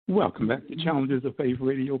Welcome back to Challenges of Faith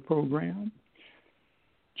radio program.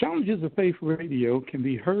 Challenges of Faith radio can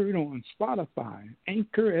be heard on Spotify,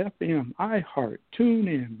 Anchor FM, iHeart,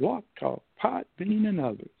 TuneIn, Blog Talk, Podbean, and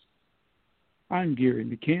others. I'm Gary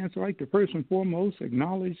McCann, so I'd like to first and foremost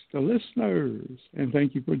acknowledge the listeners and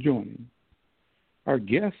thank you for joining. Our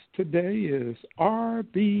guest today is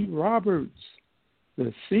R.B. Roberts,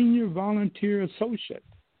 the Senior Volunteer Associate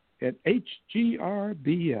at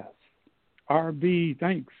HGRBS. R.B.,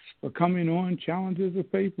 thanks for coming on Challenges of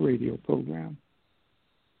Faith radio program.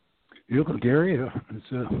 You're welcome, Gary.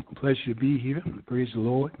 It's a pleasure to be here. Praise the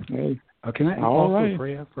Lord. Hey. Can I offer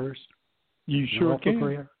prayer first? You sure can.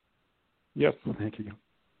 Prayer? Yes. Well, thank you.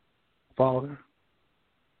 Father,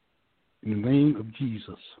 in the name of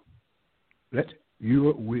Jesus, let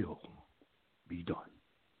your will be done.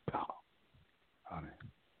 Amen.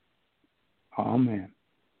 Amen.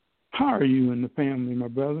 How are you and the family, my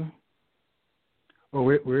brother? Well,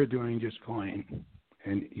 we're doing just fine.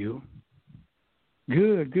 And you?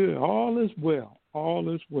 Good, good. All is well.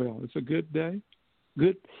 All is well. It's a good day,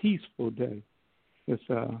 good, peaceful day. It's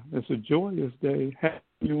a joyous day. Having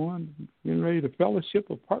you on, getting ready to fellowship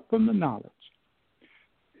apart from the knowledge.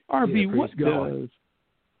 RB,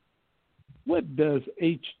 what does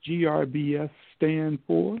HGRBS stand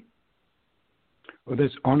for? Well,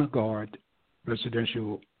 that's Honor Guard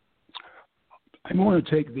Residential. I'm going to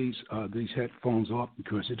take these headphones off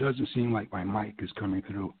because it doesn't seem like my mic is coming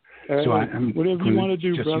through. So I'm whatever you want to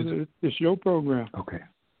do, brother. It's your program. Okay.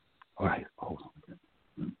 All right. Hold on.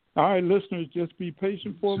 All right, listeners, just be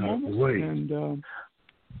patient for a moment. And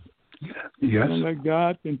yes. let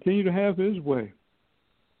God continue to have his way.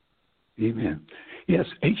 Amen. Yes,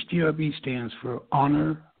 HGRB stands for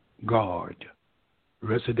Honor Guard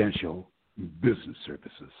Residential Business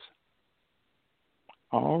Services.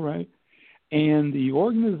 All right. And the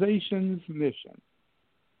organization's mission?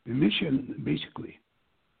 The mission, basically,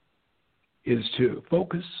 is to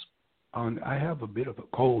focus on, I have a bit of a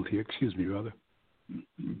cold here, excuse me, brother.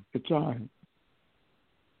 It's all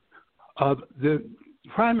right. The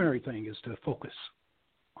primary thing is to focus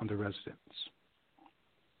on the residents.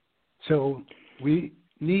 So we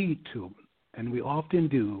need to, and we often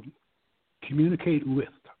do, communicate with,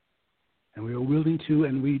 and we are willing to,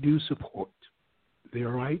 and we do support their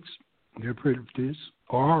rights, their privileges,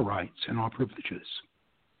 or our rights and our privileges.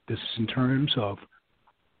 This is in terms of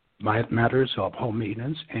matters of home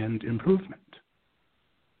maintenance and improvement.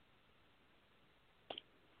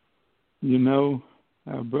 You know,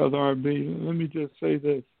 Brother RB, let me just say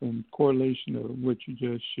this in correlation to what you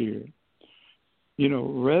just shared. You know,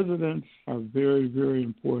 residents are very, very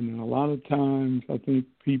important. And a lot of times I think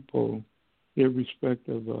people,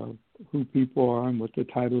 irrespective of who people are and what their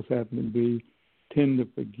titles happen to be, tend to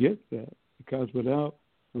forget that, because without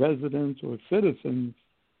residents or citizens,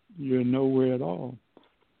 you're nowhere at all.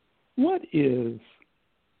 What is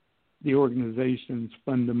the organization's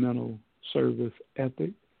fundamental service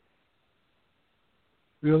ethic?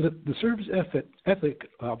 Well, the service ethic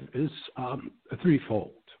is a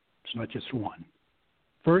threefold. It's not just one.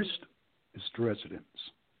 First is the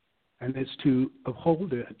residents, and it's to uphold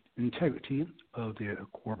the integrity of the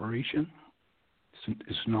corporation.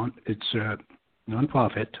 It's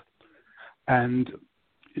nonprofit. And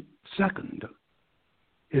second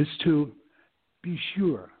is to be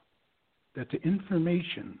sure that the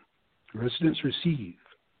information residents receive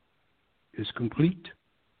is complete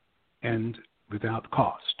and without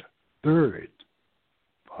cost. Third,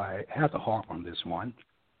 I have to harp on this one,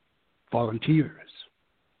 volunteers.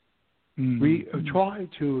 Mm-hmm. We try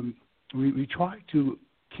to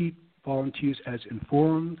keep volunteers as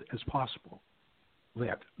informed as possible.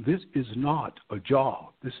 That this is not a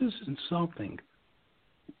job. This isn't something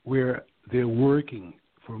where they're working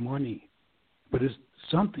for money, but it's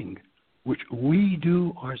something which we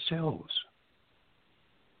do ourselves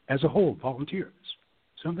as a whole, volunteers.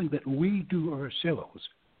 Something that we do ourselves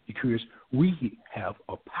because we have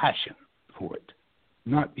a passion for it,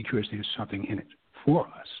 not because there's something in it for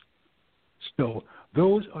us. So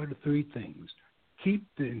those are the three things. Help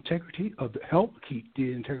keep the integrity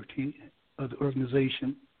of the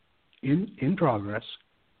organization in progress,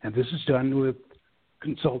 and this is done with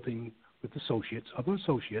consulting with associates. Other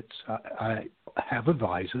associates, I have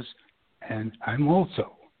advisors, and I'm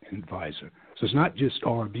also an advisor. So it's not just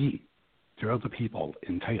RB. There are other people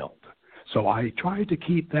entailed. So I try to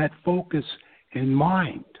keep that focus in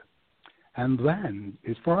mind. And then,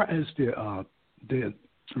 as far as the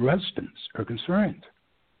residents are concerned,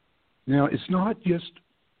 now it's not just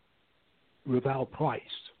without price,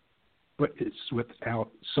 but it's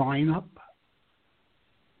without sign up,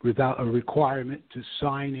 without a requirement to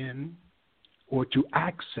sign in or to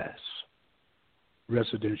access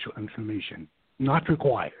residential information. Not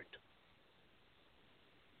required.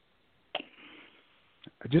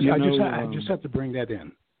 I just have to bring that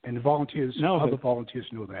in. And volunteers, other volunteers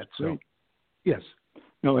know that. So, yes.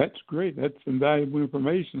 No, that's great. That's invaluable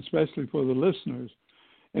information, especially for the listeners.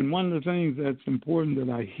 And one of the things that's important that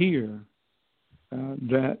I hear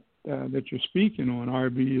that you're speaking on,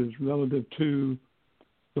 RB, is relative to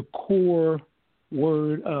the core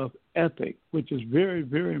word of ethic, which is very,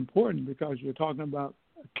 very important because you're talking about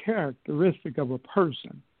a characteristic of a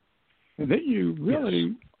person. And then you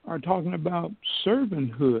really are talking about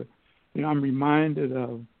servanthood. You know, I'm reminded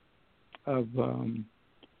of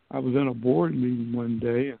I was in a board meeting one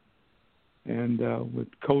day and with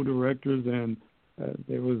co-directors, and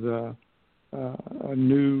there was a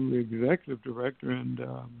new executive director, and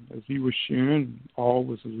as he was sharing, all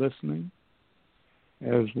was listening,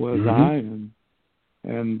 as was I,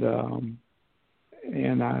 and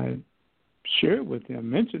I shared with him,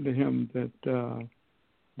 mentioned to him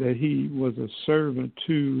that he was a servant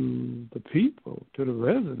to the people, to the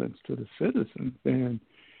residents, to the citizens, and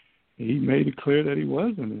he made it clear that he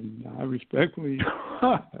wasn't, and I respectfully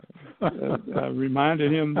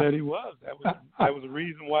reminded him that he was. That was the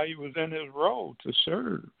reason why he was in his role, to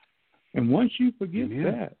serve. And once you forget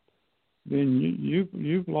that, then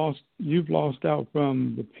you've lost out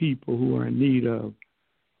from the people who are in need of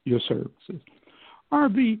your services.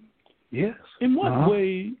 RB, yes. In what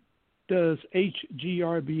way does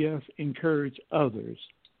HGRBS encourage others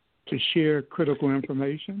to share critical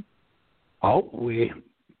information? Oh, we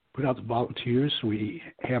put out the volunteers. We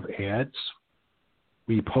have ads.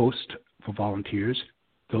 We post for volunteers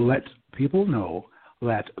to let people know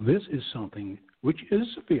that this is something which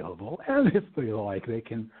is available, and if they like, they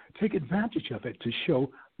can take advantage of it to show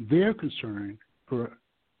their concern for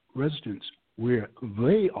residents where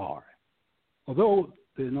they are. Although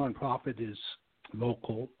the nonprofit is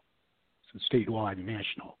local, it's statewide and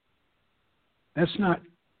national, that's not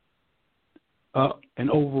an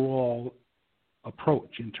overall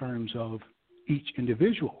approach in terms of each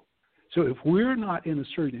individual. So if we're not in a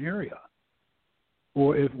certain area,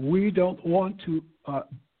 or if we don't want to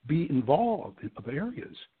be involved in other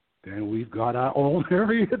areas, then we've got our own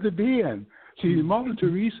area to be in. See, Mother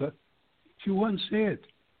Teresa, she once said,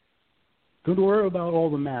 don't worry about all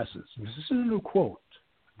the masses. This isn't a quote.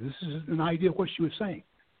 This is an idea of what she was saying.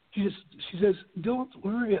 She says, don't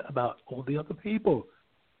worry about all the other people.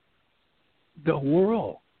 The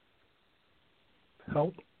world.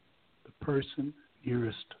 Help the person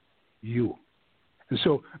nearest you. And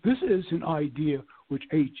so this is an idea which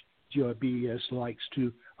HGRBS likes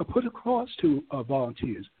to put across to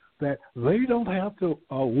volunteers, that they don't have to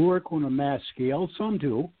work on a mass scale. Some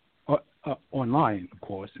do, online, of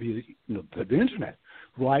course, the internet,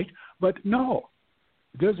 right? But no,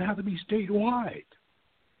 it doesn't have to be statewide,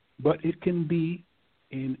 but it can be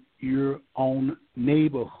in your own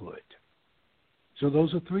neighborhood. So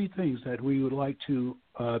those are three things that we would like to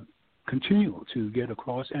continue to get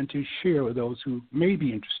across and to share with those who may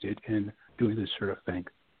be interested in doing this sort of thing.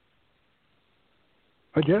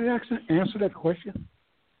 Did I answer that question?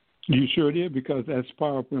 You sure did, because that's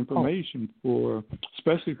powerful information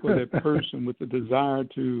especially for that person with the desire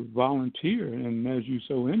to volunteer. And as you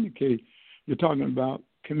so indicate, you're talking about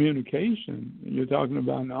communication. You're talking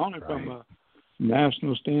about not only from a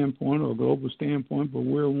national standpoint or a global standpoint, but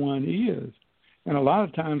where one is. And a lot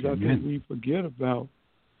of times I think we forget about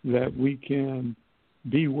that we can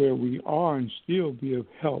be where we are and still be of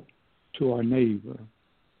help to our neighbor.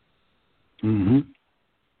 Mm-hmm.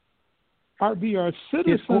 RB, our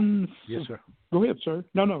citizens... Yes, sir. Go ahead, sir.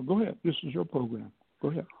 No, go ahead. This is your program. Go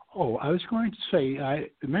ahead. Oh, I was going to say, I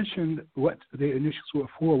mentioned what the initials were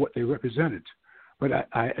for, what they represented, but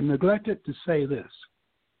I neglected to say this.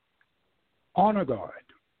 Honor Guard.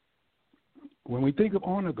 When we think of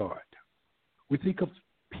Honor Guard, we think of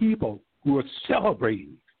people who are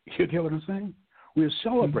celebrating. You get what I'm saying? We're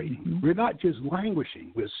celebrating. Mm-hmm. We're not just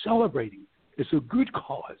languishing. We're celebrating. It's a good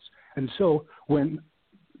cause. And so when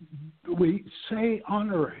we say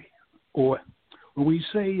honorary, or when we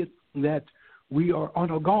say that we are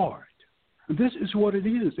on a guard, this is what it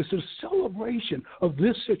is. It's a celebration of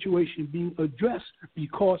this situation being addressed,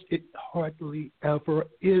 because it hardly ever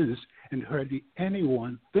is, and hardly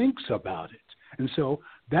anyone thinks about it. And so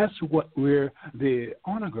that's where the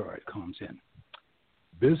Honor Guard comes in.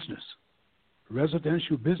 Business,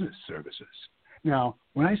 residential business services. Now,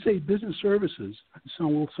 when I say business services,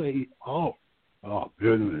 some will say, oh,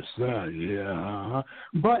 business,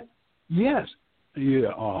 But yes,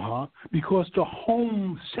 because the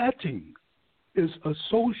home setting is a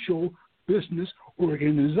social business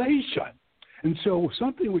organization. And so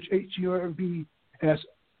something which HGRVS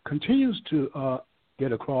continues to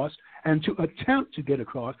get across and to attempt to get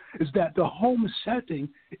across is that the home setting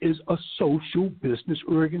is a social business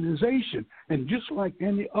organization. And just like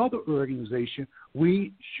any other organization,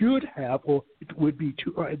 we should have, or it would be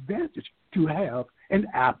to our advantage, to have an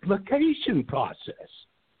application process.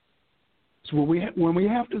 So when we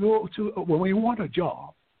have to go to, when we want a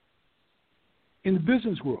job in the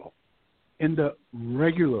business world, in the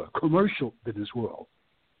regular commercial business world,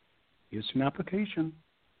 it's an application.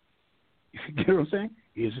 You get what I'm saying?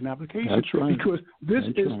 It's an application. That's right. Because this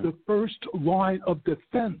is the first line of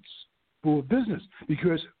defense for business,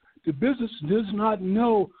 because the business does not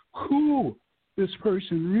know who this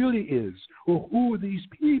person really is or who these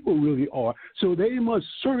people really are. So they must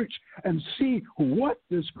search and see what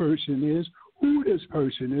this person is, who this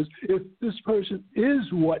person is, if this person is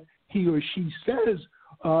what he or she says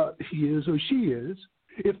he is or she is,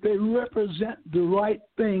 if they represent the right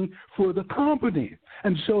thing for the company.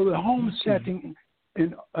 And so the home setting,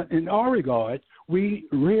 in our regard, we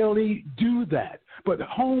rarely do that. But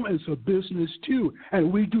home is a business too,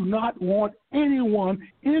 and we do not want anyone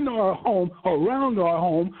in our home, around our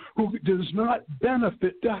home, who does not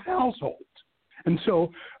benefit the household. And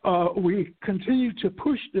so we continue to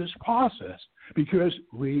push this process because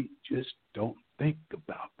we just don't think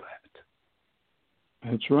about that.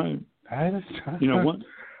 That's right. You know what?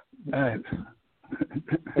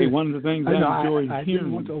 Hey, one of the things I enjoy hearing. I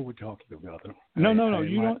didn't want to overtalk you, brother. No.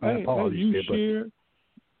 You don't.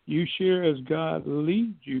 You share as God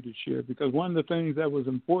leads you to share, because one of the things that was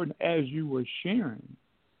important as you were sharing,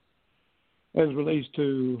 as relates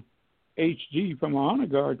to HG from an honor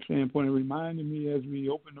guard standpoint, it reminded me as we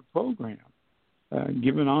opened the program,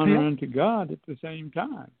 giving honor unto God at the same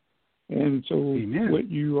time. And so what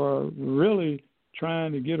you are really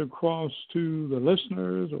trying to get across to the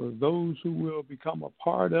listeners or those who will become a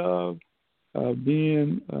part of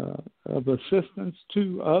being of assistance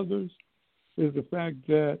to others is the fact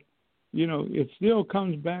that, you know, it still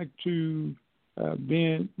comes back to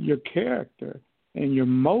being your character and your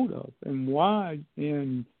motive and why,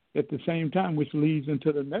 and at the same time, which leads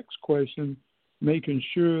into the next question, making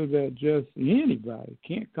sure that just anybody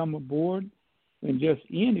can't come aboard and just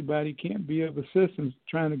anybody can't be of assistance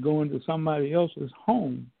trying to go into somebody else's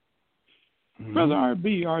home. Mm-hmm. Brother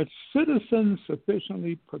R.B., are citizens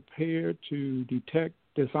sufficiently prepared to detect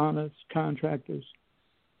dishonest contractors?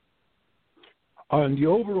 On the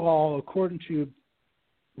overall, according to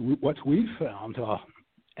what we found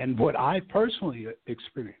and what I personally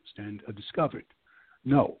experienced and discovered,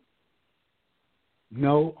 no.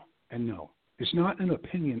 No and no. It's not an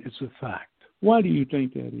opinion, it's a fact. Why do you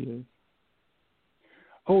think that is?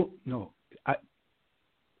 Oh, no.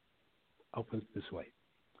 I'll put it this way.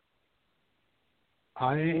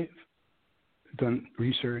 I've done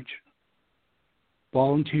research.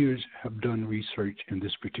 Volunteers have done research in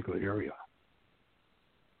this particular area.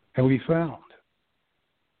 And we found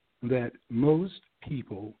that most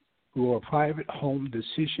people who are private home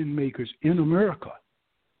decision makers in America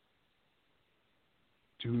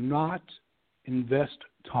do not invest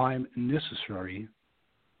time necessary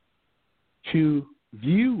to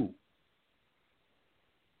view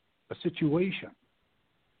a situation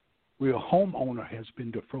where a homeowner has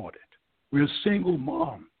been defrauded, where a single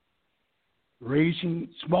mom raising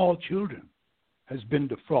small children has been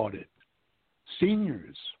defrauded,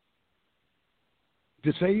 seniors,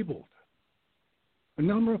 disabled, a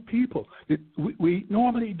number of people. We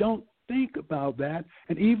normally don't think about that,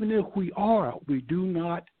 and even if we are, we do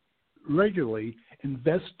not regularly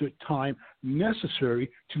invest the time necessary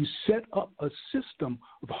to set up a system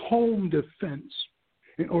of home defense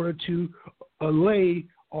in order to allay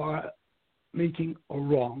or making a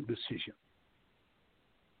wrong decision.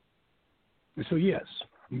 And so, yes,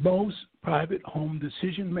 most private home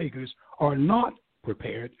decision makers are not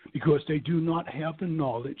prepared because they do not have the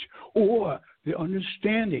knowledge or the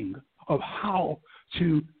understanding of how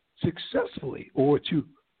to successfully or to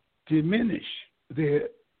diminish their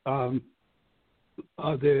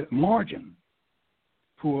margin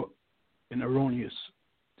for an erroneous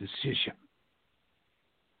decision.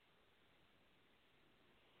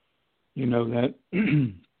 You know, that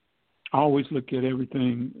I always look at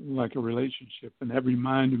everything like a relationship, and that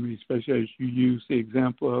reminded me, especially as you use the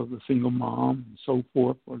example of the single mom and so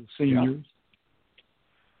forth, or the seniors,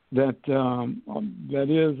 that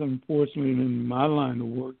is unfortunately in my line of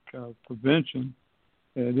work, prevention.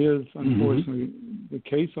 It is unfortunately the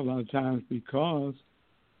case a lot of times because,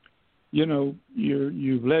 you know,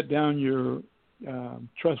 you've let down your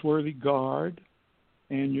trustworthy guard,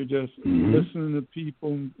 and you're just listening to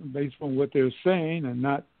people based on what they're saying and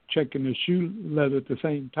not checking the shoe leather at the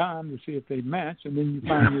same time to see if they match, and then you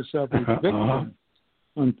find yourself a victim,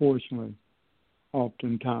 unfortunately,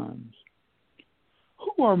 oftentimes.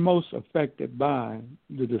 Who are most affected by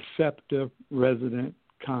the deceptive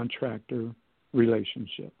resident-contractor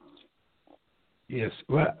relationship? Yes.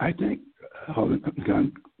 Well, I think,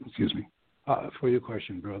 excuse me, for your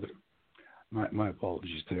question, brother. My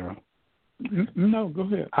apologies there. No, go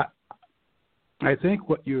ahead. I think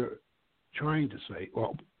what you're trying to say,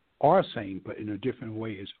 or are saying, but in a different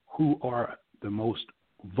way, is who are the most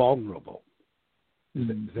vulnerable. Is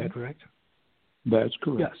that correct? That's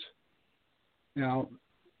correct. Yes. Now,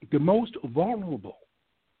 the most vulnerable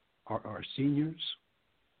are our seniors.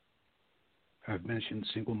 I've mentioned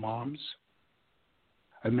single moms.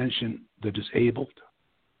 I mentioned the disabled.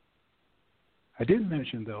 I didn't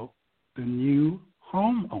mention, though, the new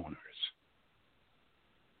homeowners.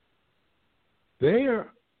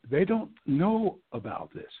 They don't know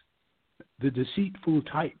about this. The deceitful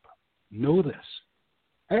type know this.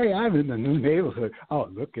 Hey, I'm in the new neighborhood. Oh,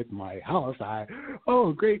 look at my house.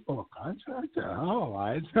 Great. Oh, contractor. Oh,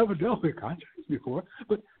 I've never dealt with contractors before.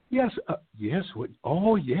 But yes. Yes,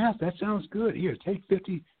 that sounds good. Here, take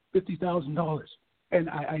 $50,000. And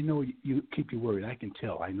I know you keep your word. I can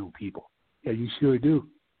tell. I know people. Yeah, you sure do.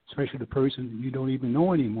 Especially the person you don't even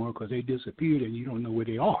know anymore because they disappeared and you don't know where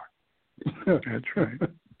they are. That's right.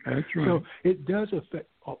 That's right. So it does affect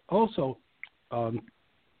also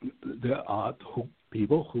the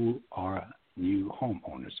people who are new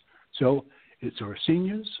homeowners. So it's our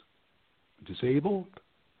seniors, disabled,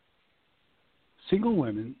 single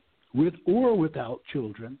women with or without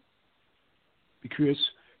children, because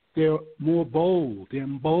they're more bold. They're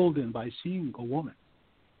emboldened by seeing a woman,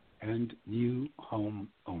 and new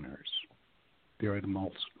homeowners. They're the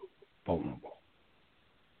most vulnerable.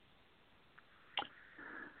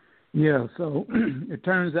 Yeah, so it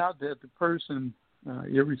turns out that the person,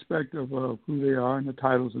 irrespective of who they are and the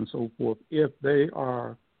titles and so forth, if they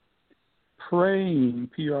are praying,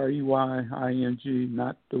 P-R-E-Y-I-N-G,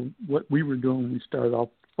 not what we were doing when we started off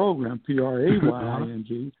the program,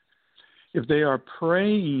 P-R-A-Y-I-N-G, if they are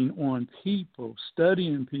preying on people,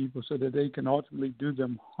 studying people so that they can ultimately do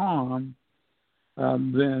them harm,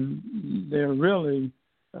 then they're really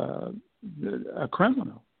a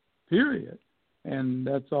criminal, period. And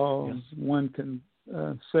that's all one can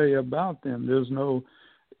say about them. There's no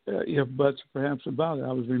if, buts, perhaps about it.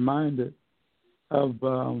 I was reminded of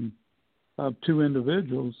two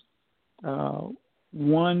individuals.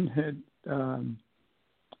 One had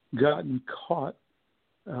gotten caught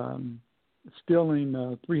stealing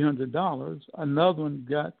 $300. Another one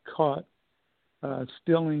got caught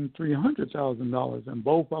stealing $300,000, and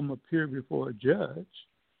both of them appeared before a judge.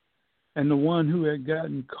 And the one who had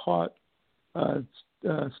gotten caught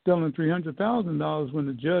stealing $300,000, when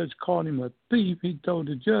the judge called him a thief, he told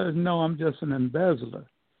the judge, "No, I'm just an embezzler.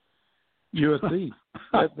 You're a thief.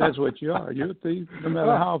 That's what you are. You're a thief, no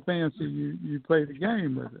matter how fancy you play the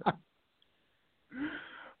game with it."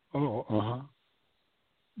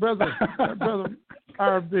 Brother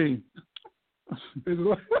RB. That's a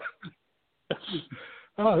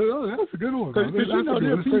good one. Because you know,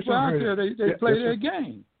 there are people out there, they play their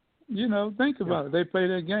game. You know, think about it. They play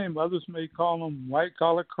their game. Others may call them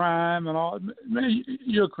white-collar crime and all. Man,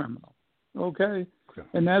 you're a criminal, okay?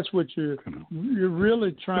 And that's what you're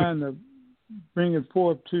really trying to bring it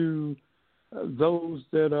forth to those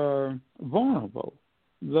that are vulnerable,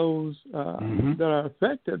 those that are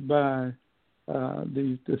affected by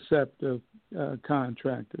these deceptive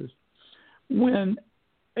contractors. When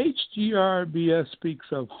HGRBS speaks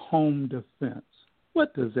of home defense,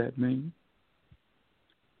 what does that mean?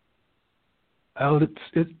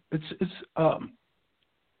 It's a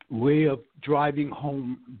way of driving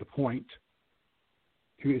home the point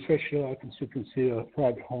to especially I consider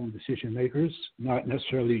private home decision makers, not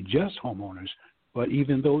necessarily just homeowners, but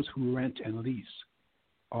even those who rent and lease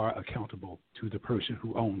are accountable to the person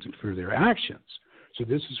who owns it for their actions. So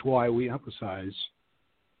this is why we emphasize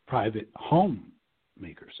private home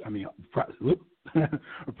makers. I mean,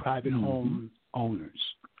 private home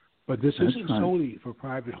owners. But this isn't solely for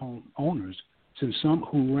private home owners, since some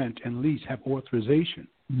who rent and lease have authorization.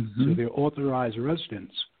 So they're authorized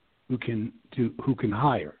residents who can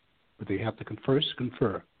hire, but they have to first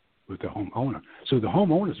confer with the homeowner. So the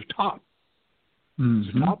homeowners are top.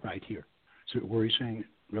 It's top right here. So what are you saying,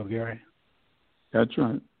 Real Gary? That's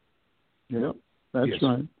right. Yep, that's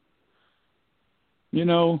right. You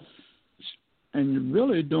know, and you're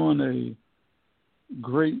really doing a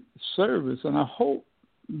great service, and I hope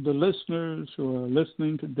the listeners who are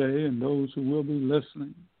listening today and those who will be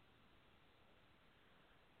listening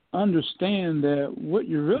understand that what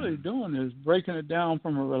you're really doing is breaking it down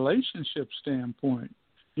from a relationship standpoint.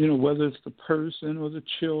 You know, whether it's the person or the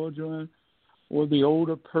children or the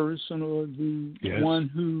older person or the one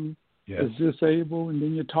who is disabled, and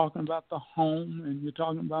then you're talking about the home, and you're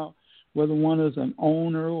talking about whether one is an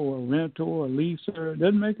owner or a renter or a leaser. It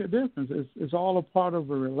doesn't make a difference. It's all a part of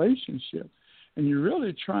a relationship. And you're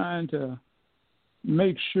really trying to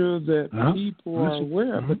make sure that people are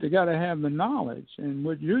aware, but they got to have the knowledge. And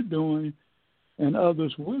what you're doing and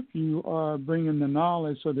others with you are bringing the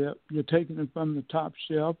knowledge so that you're taking it from the top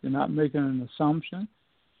shelf. You're not making an assumption.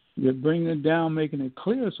 You're bringing it down, making it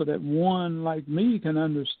clear so that one like me can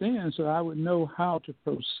understand, so I would know how to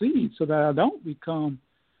proceed so that I don't become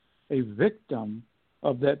a victim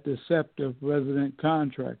of that deceptive resident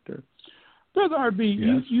contractor. Brother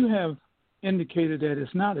RB, you have indicated that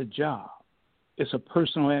it's not a job. It's a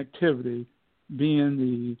personal activity, being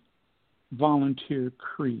the volunteer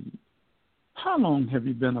creed. How long have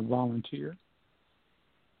you been a volunteer?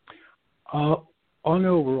 On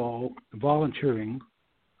overall, volunteering,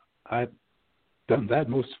 I've done that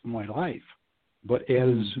most of my life. But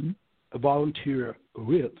as a volunteer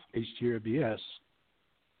with HGRBS,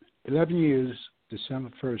 11 years, December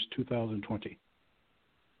 1st, 2020.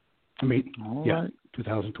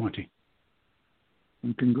 2020.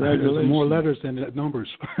 And congratulations. There's more letters than numbers.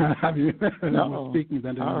 I mean, more speaking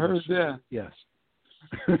than the numbers. I heard that. Yes.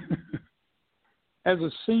 As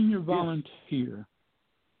a senior volunteer,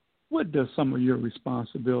 what does some of your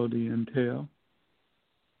responsibility entail?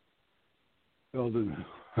 Well, the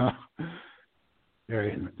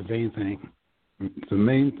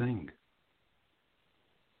main thing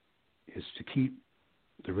is to keep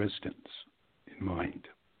the residents in mind.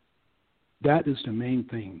 That is the main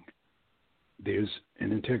thing. There's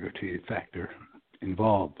an integrity factor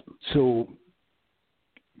involved. So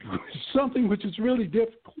something which is really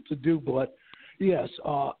difficult to do, but yes,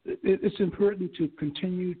 it's important to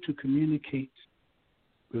continue to communicate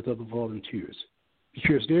with other volunteers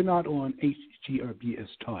because they're not on HGRBS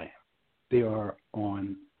time. They are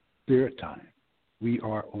on their time. We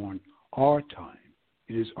are on our time.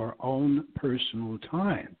 It is our own personal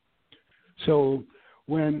time. So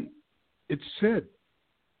when it's said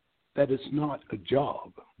that it's not a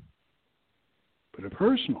job, but a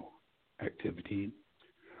personal activity,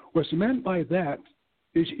 what's meant by that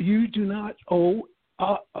is you do not owe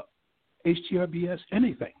HGRBS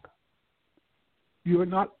anything. You are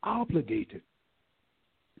not obligated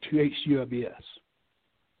to HGRBS.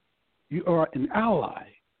 You are an ally,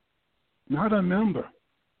 not a member.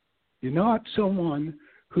 You're not someone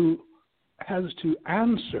who has to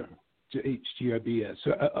answer to HGRBS.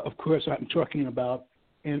 So, of course, I'm talking about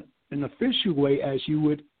in an official way as you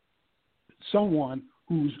would someone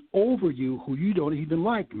who's over you who you don't even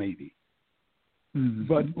like, maybe. Mm-hmm.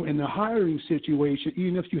 But in the hiring situation,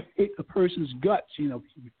 even if you hate a person's guts,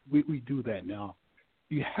 we do that now.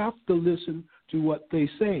 You have to listen to what they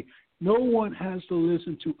say. No one has to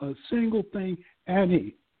listen to a single thing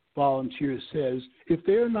any volunteer says if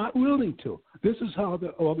they're not willing to. This is how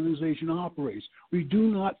the organization operates. We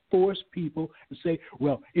do not force people and say,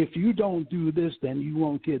 well, if you don't do this, then you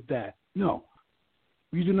won't get that. No,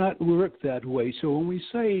 we do not work that way. So when we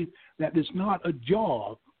say that it's not a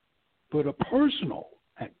job, but a personal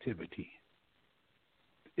activity,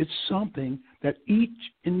 it's something that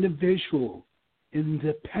each individual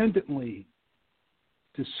independently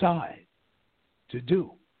decide to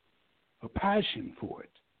do, a passion for it,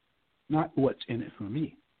 not what's in it for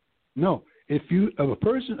me. No, I keep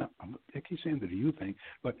saying the you thing,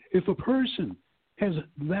 but if a person has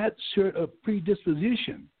that sort of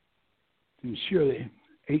predisposition, then surely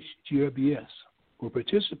HGRBS or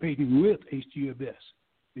participating with HGRBS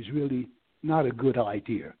is really not a good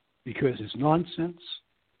idea because it's nonsense,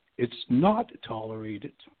 it's not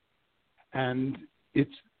tolerated, and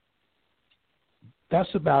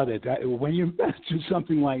that's about it. When you do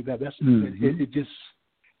something like that,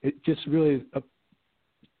 it just really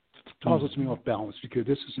tosses me off balance because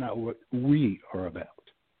this is not what we are about.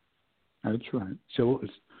 That's right. So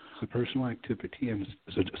it's a personal activity and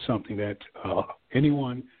it's something that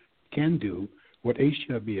anyone can do. What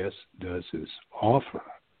HGRBS does is offer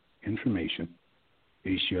information.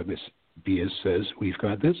 HGRBS says, we've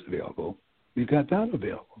got this available. We've got that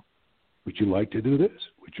available. Would you like to do this?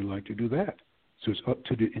 Would you like to do that? So it's up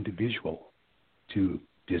to the individual to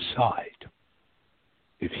decide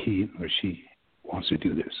if he or she wants to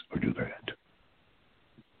do this or do that.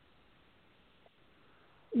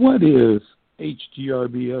 What is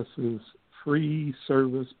HGRBS's free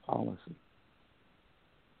service policy?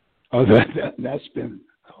 Oh, that's been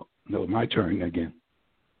my turn again.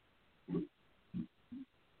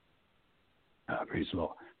 Praise the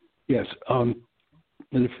Lord. Yes,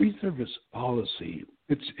 the free service policy,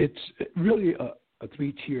 it's really a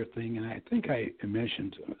three-tier thing, and I think I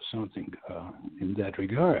mentioned something in that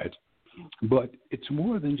regard, but it's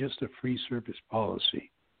more than just a free service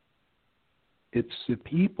policy. It's the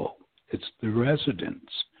people. It's the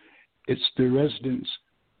residents. It's the residents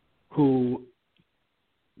who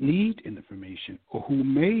need information or who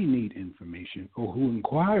may need information or who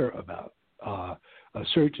inquire about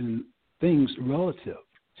certain things relative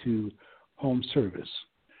to home service.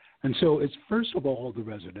 And so it's first of all the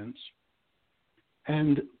residents,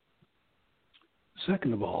 and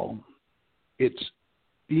second of all, it's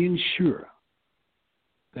being sure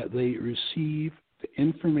that they receive the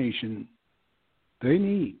information they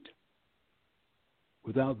need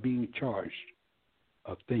without being charged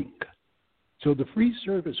a thing. So the free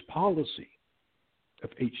service policy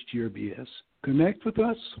of HGRBS, connect with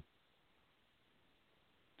us.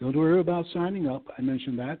 Don't worry about signing up. I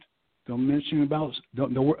mentioned that. Don't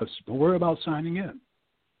worry about signing in.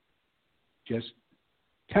 Just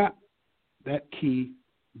tap that key,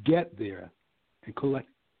 get there, and collect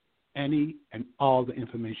any and all the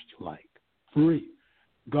information you like. Free.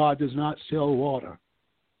 God does not sell water.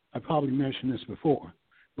 I probably mentioned this before,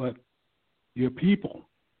 but your people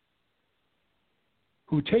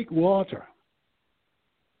who take water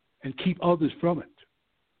and keep others from it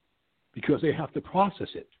because they have to process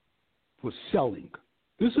it for selling.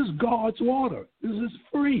 This is God's water. This is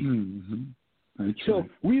free. Mm-hmm. So right.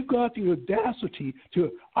 we've got the audacity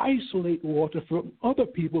to isolate water from other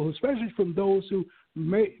people, especially from those who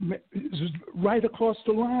may right across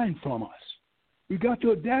the line from us. We've got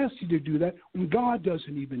the audacity to do that when God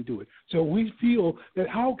doesn't even do it. So we feel that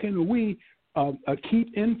how can we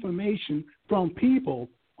keep information from people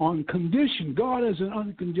on condition? God is an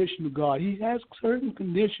unconditional God. He has certain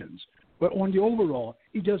conditions. But on the overall,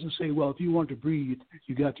 he doesn't say, well, if you want to breathe,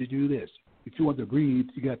 you got to do this. If you want to breathe,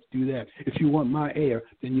 you got to do that. If you want my air,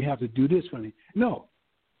 then you have to do this for me. No.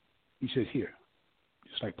 He says, here,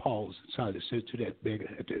 just like Paul decided to say to that beggar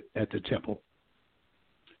at the temple,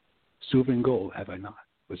 silver and gold have I not,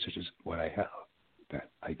 but such is what I have that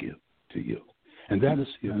I give to you. And that is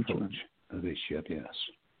the approach of HGRBS.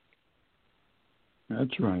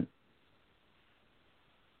 That's right.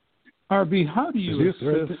 RB, how do you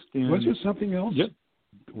assist in... Was there something else? Yep.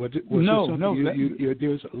 No. There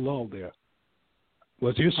was a lull there.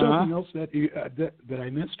 Was there something else that I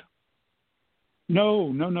missed?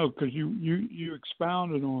 No, because you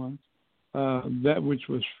expounded on that which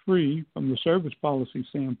was free from the service policy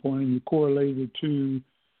standpoint, and you correlated to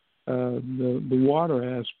the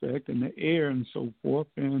water aspect and the air and so forth,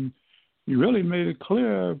 and you really made it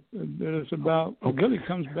clear that it's about, it really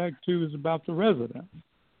comes back to is about the resident.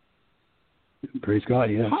 Praise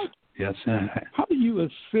God, yes. Yes. How do you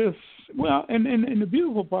assist? Well, and the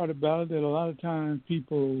beautiful part about it that a lot of times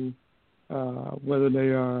people, whether they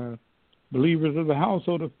are believers of the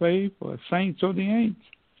household of faith or saints or the ain'ts,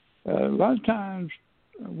 a lot of times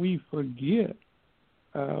we forget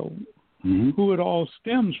who it all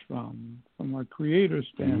stems from our Creator's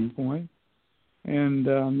standpoint. And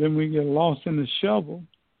then we get lost in the shovel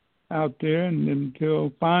out there, and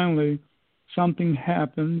until finally something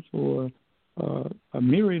happens or a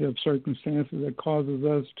myriad of circumstances that causes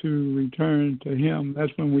us to return to Him.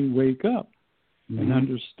 That's when we wake up and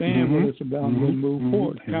understand what it's about and move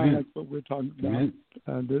forward, kind of like what we're talking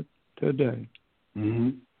about today.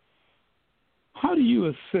 How do you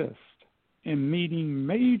assist in meeting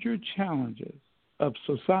major challenges of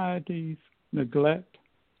society's neglect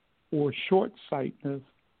or short-sightedness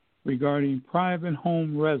regarding private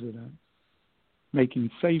home residents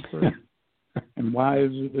making safer and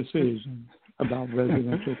wiser decisions about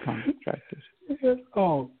residential contractors?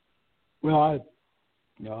 Oh, well,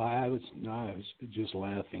 I was just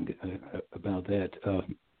laughing about that.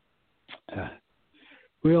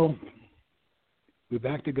 Well, we're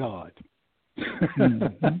back to God.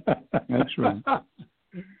 That's right.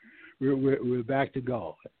 We're back to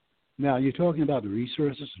God. Now, you're talking about the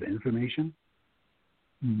resources, the information.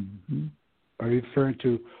 Are you referring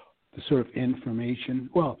to the sort of information?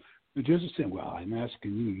 Well, just saying, well, I'm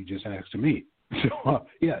asking you. You just asked me. So,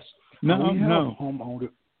 yes. No. Homeowner.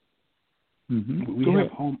 We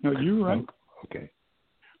have home. No, you're right. Okay.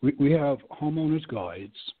 We have homeowners'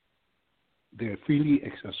 guides. They're freely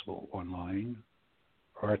accessible online,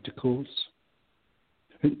 articles,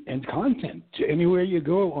 and content. Anywhere you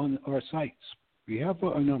go on our sites, we have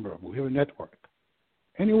a number of them. We have a network.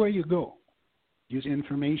 Anywhere you go, use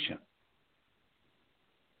information.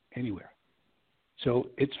 Anywhere. So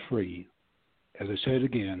it's free. As I said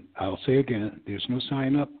again, I'll say again, there's no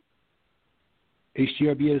sign up.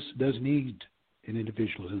 HGRBS does need an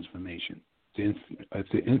individual's information. If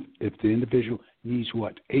the individual needs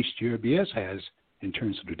what HGRBS has in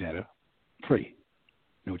terms of the data, free,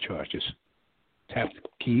 no charges. Tap the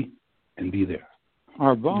key and be there.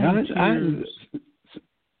 Our volunteers.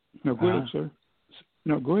 No, go ahead, sir.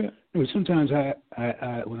 No, go ahead. Sometimes I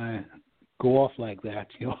when I go off like that,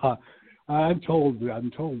 I'm told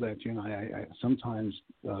that I sometimes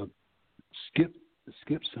skip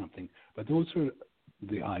something, but those are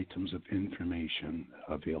the items of information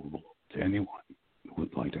available to anyone who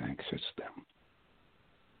would like to access them.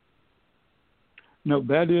 No,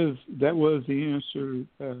 that was the answer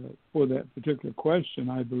for that particular question,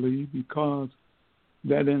 I believe, because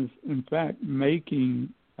that is, in fact, making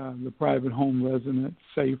the private home resident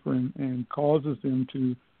safer and causes them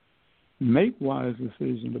to make wise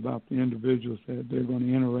decisions about the individuals that they're going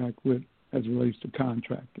to interact with as it relates to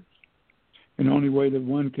contractors. And the only way that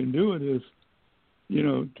one can do it is,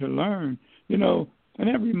 to learn. And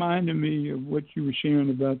that reminded me of what you were sharing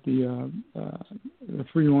about the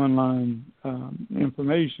free online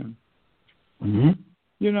information.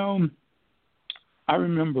 Mm-hmm. I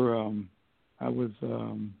remember I was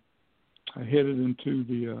I headed into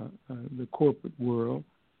the corporate world,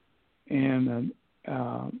 and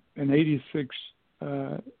an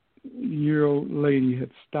 86-year-old lady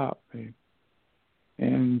had stopped me,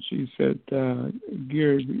 and she said,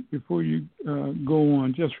 "Gary, before you go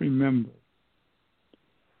on, just remember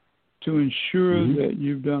to ensure that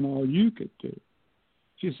you've done all you could do."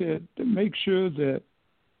 She said, to make sure that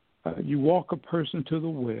you walk a person to the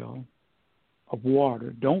well of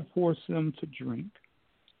water. Don't force them to drink,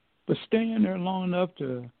 but stay in there long enough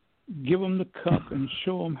to give them the cup and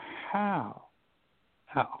show them how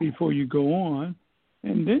before you go on.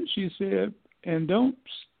 And then she said, and don't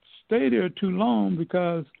stay there too long,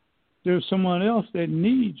 because there's someone else that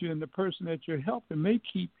needs you, and the person that you're helping may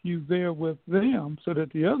keep you there with them so that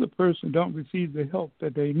the other person don't receive the help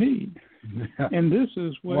that they need. And this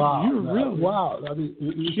is what you're really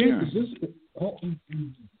sharing.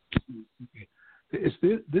 Is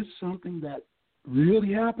this something that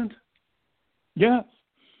really happened? Yes.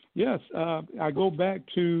 I go back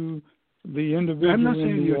to the individual. I'm not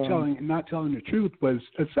saying you're not telling the truth, but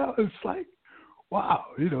it's like, wow,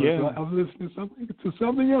 I'm listening to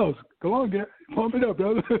something else. Go on, pump it up,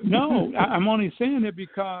 brother. No, I'm only saying it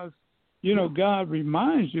because, God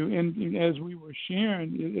reminds you, and as we were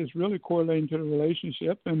sharing, it's really correlating to the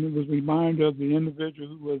relationship, and it was a reminder of the individual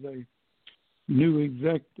who was a new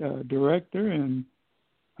exec director, and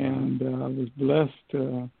I was blessed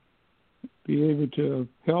to be able to have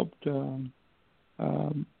helped,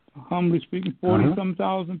 humbly speaking, 40-some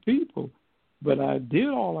thousand people. But I did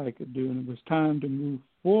all I could do, and it was time to move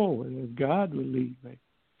forward as God would lead me.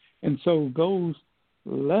 And so those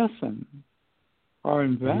lessons are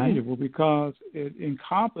invaluable because it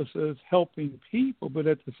encompasses helping people, but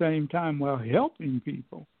at the same time, while helping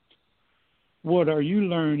people, what are you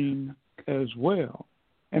learning as well?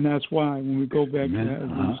 And that's why when we go back to as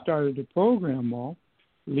we started the program off,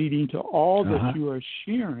 leading to all that you are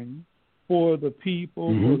sharing for the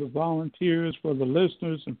people, for the volunteers, for the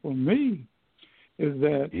listeners, and for me, is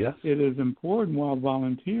that it is important while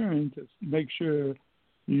volunteering to make sure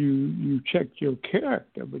you check your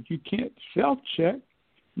character, but you can't self-check.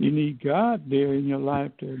 You need God there in your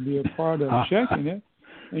life to be a part of checking it,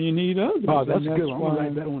 and you need others. Oh, that's good. I'm going to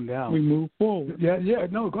write that one down. We move forward.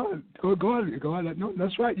 No, go ahead. No,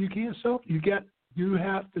 that's right. You can't self. You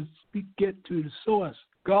have to get to the source,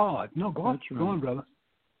 God. No, go on. Right. Go on, brother.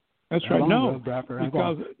 That's right. No,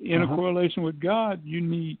 because in a correlation with God, you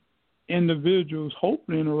need individuals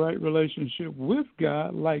hopefully in the right relationship with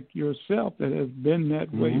God, like yourself, that has been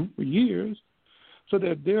that way for years, so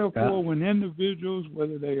that therefore when individuals,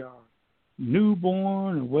 whether they are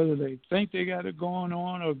newborn or whether they think they got it going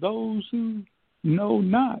on, or those who know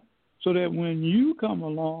not, so that when you come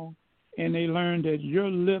along and they learn that your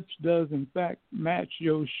lips does in fact match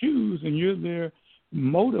your shoes, and you're there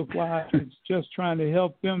motive-wise, it's just trying to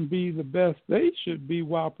help them be the best they should be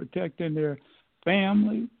while protecting their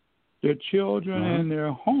family, their children, and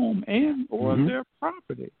their home, and or their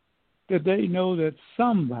property, that they know that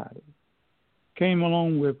somebody came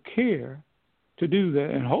along with care to do that.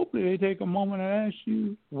 And hopefully they take a moment and ask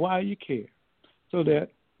you why you care, so that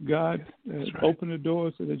God open the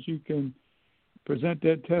door so that you can present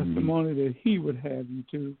that testimony that he would have you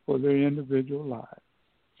to for their individual lives.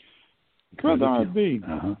 Brother R.B.,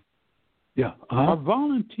 are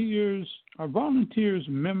volunteers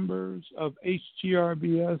members of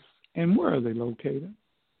HGRBS, and where are they located?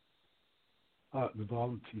 The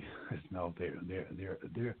volunteers, no, they're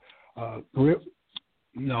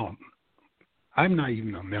no, I'm not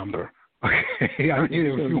even a member Okay, I mean,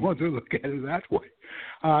 if you want to look at it that way.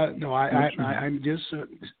 No, I'm just a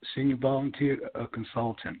senior volunteer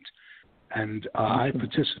consultant, and I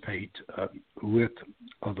participate with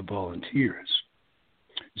other volunteers.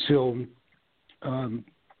 So, can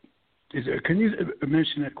you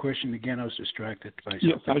mention that question again? I was distracted by something.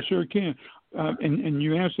 Yes, I sure can. And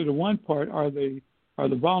you answered the one part. Are the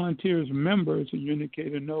volunteers members? And you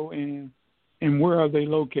indicated no, and where are they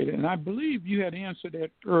located? And I believe you had answered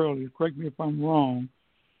that earlier. Correct me if I'm wrong,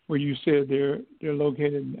 where you said they're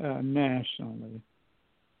located nationally.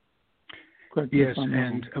 Correct me if I'm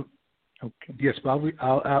wrong. Okay. Yes, Bob.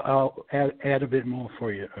 I'll add a bit more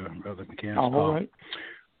for you, Brother McCann. All right.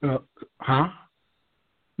 Huh?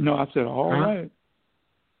 No, I said all right.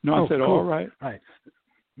 No, I said cool. all right.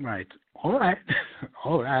 Right. All right.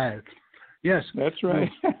 All right. Yes. That's right.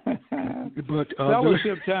 But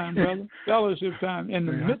fellowship time, brother. Fellowship time in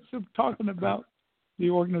the midst of talking about the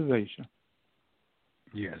organization.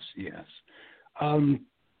 Yes.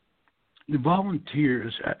 The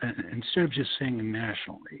volunteers, instead of just saying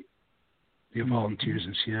nationally, the volunteers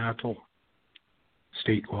in Seattle,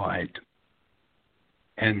 statewide,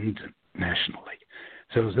 and nationally.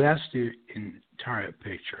 So that's the entire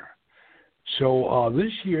picture. So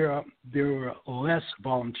this year there were less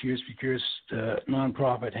volunteers because the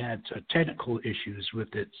nonprofit had technical issues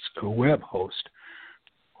with its web host,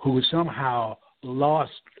 who somehow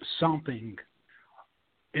lost something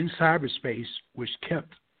in cyberspace which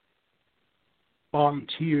kept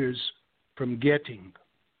volunteers from getting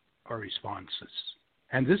our responses.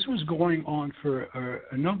 And this was going on for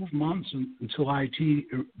a number of months until IT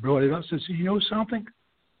brought it up and said, you know something?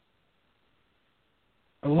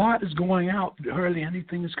 A lot is going out, but hardly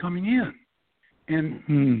anything is coming in.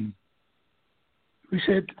 And we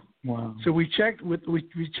said, wow. So we checked with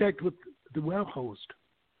the web host.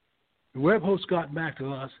 The web host got back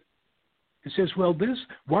to us and says, well,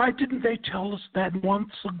 why didn't they tell us that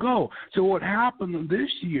months ago? So what happened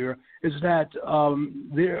this year is that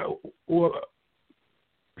there were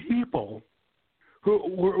people who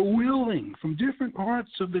were willing, from different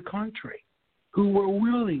parts of the country, who were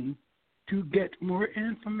willing to get more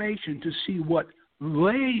information to see what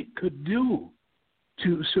they could do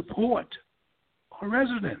to support our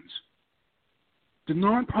residents. The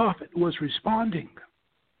nonprofit was responding,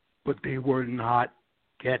 but they were not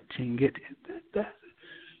getting it. That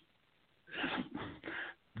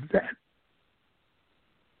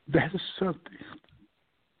is something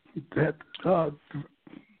that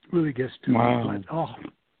really gets to me.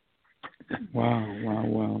 Wow.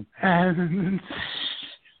 Wow.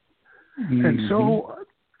 And so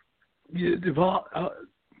it's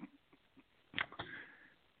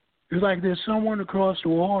like there's someone across the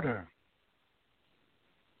water,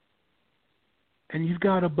 and you've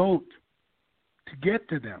got a boat to get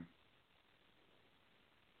to them.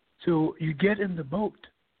 So you get in the boat,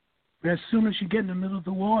 but as soon as you get in the middle of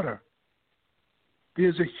the water,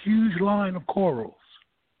 there's a huge line of corals.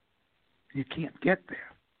 You can't get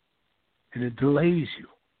there, and it delays you.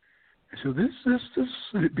 So this,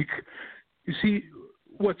 you see,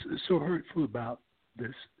 what's so hurtful about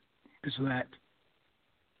this is that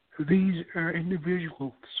these are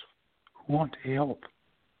individuals who want to help,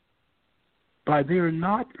 but they're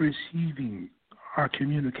not receiving our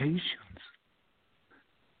communications.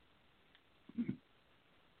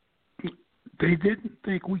 They didn't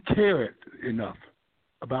think we cared enough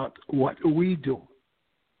about what we do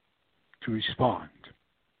to respond.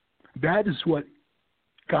 That is what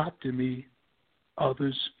got to me,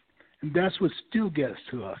 others, and that's what still gets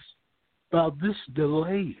to us, about this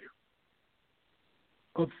delay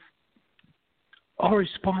of our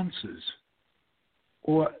responses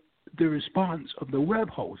or the response of the web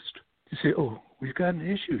host to say, oh, we've got an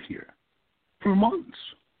issue here for months.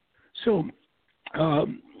 So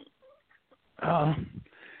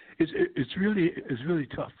it's really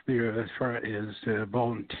tough there as far as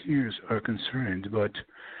volunteers are concerned, but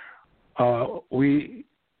we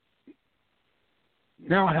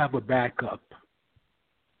now have a backup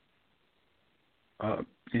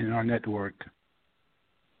in our network,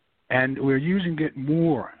 and we're using it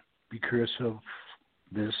more because of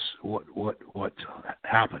this what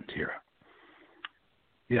happened here.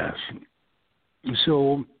 Yes.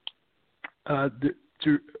 So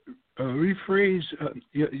to rephrase,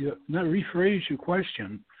 not rephrase your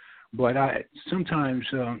question, but I sometimes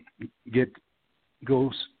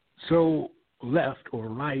go so left or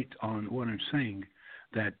right on what I'm saying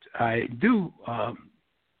that I do,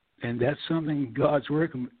 and that's something God's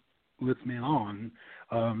working with me on,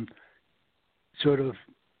 sort of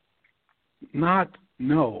not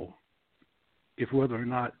know if whether or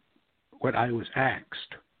not what I was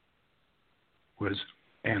asked was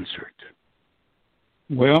answered.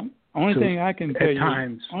 Well, only So thing I can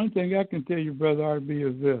tell you, Brother RB,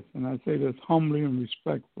 is this, and I say this humbly and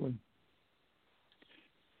respectfully.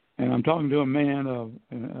 And I'm talking to a man of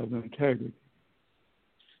integrity.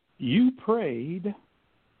 You prayed,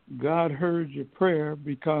 God heard your prayer,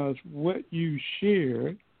 because what you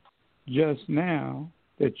shared just now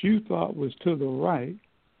that you thought was to the right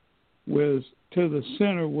was to the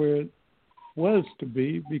center where it was to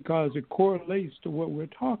be, because it correlates to what we're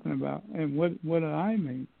talking about. And what do I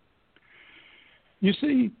mean? You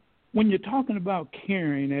see, when you're talking about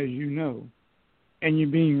caring, as you know, and you're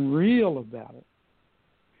being real about it,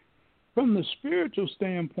 from the spiritual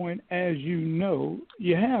standpoint, as you know,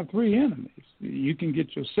 you have three enemies. You can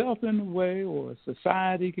get yourself in the way, or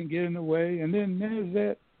society can get in the way, and then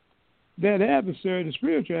there's that adversary, the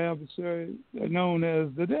spiritual adversary, known as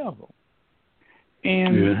the devil.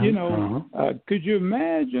 And, could you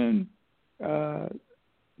imagine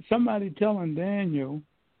somebody telling Daniel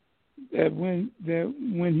that when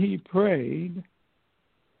he prayed,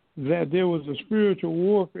 that there was a spiritual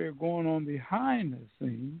warfare going on behind the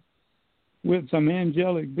scenes with some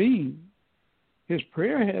angelic being? His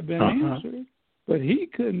prayer had been answered, but he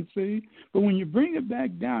couldn't see. But when you bring it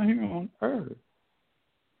back down here on earth,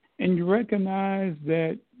 and you recognize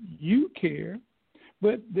that you care,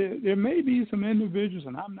 but there may be some individuals,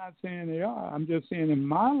 and I'm not saying they are, I'm just saying in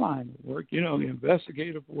my line of work, the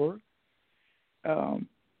investigative work,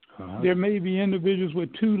 there may be individuals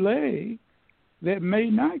with two legs that may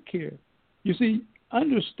not care. You see,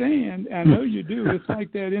 understand, I know you do, it's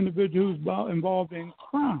like that individual who's involved in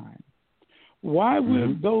crime. Why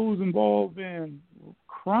would those involved in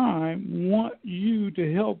crime want you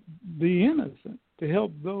to help the innocent, to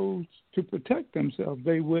help those to protect themselves?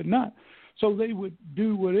 They would not. So they would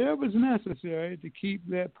do whatever is necessary to keep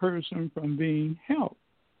that person from being helped.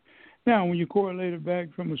 Now, when you correlate it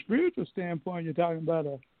back from a spiritual standpoint, you're talking about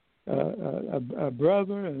a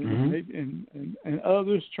brother and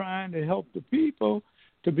others trying to help the people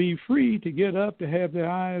to be free, to get up, to have their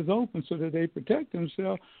eyes open so that they protect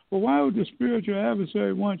themselves. Well, why would the spiritual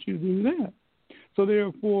adversary want you to do that? So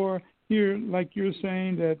therefore, here, like you're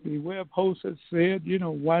saying that the web host has said,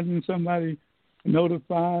 why didn't somebody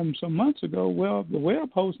notify them some months ago? Well, the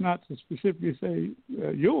web host, not to specifically say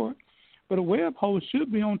yours, but a web host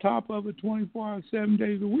should be on top of it 24 hours, 7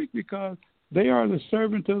 days a week, because they are the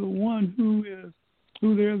servant of the one who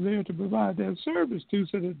they're there to provide that service to,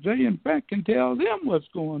 so that they, in fact, can tell them what's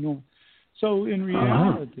going on. So in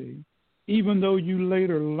reality, even though you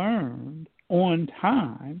later learned on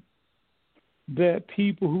time that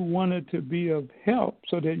people who wanted to be of help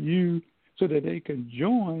so that they could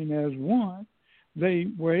join as one, they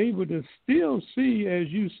were able to still see, as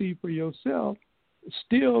you see for yourself,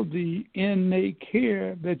 still the innate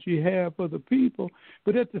care that you have for the people.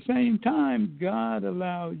 But at the same time, God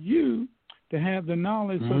allowed you to have the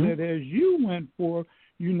knowledge so that as you went forth,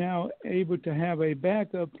 you're now able to have a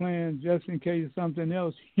backup plan just in case something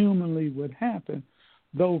else humanly would happen.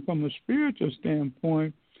 Though from a spiritual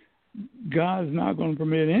standpoint, God's not going to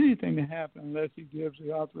permit anything to happen unless he gives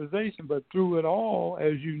the authorization. But through it all,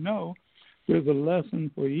 as you know, there's a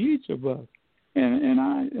lesson for each of us. And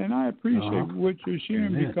I appreciate what you're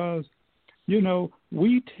sharing, because,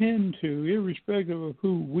 we tend to, irrespective of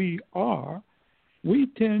who we are, we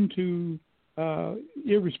tend to,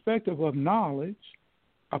 irrespective of knowledge,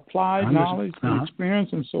 applied knowledge, experience,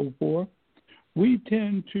 and so forth, we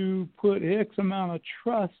tend to put X amount of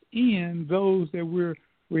trust in those that we're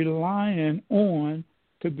relying on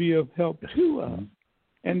to be of help to us.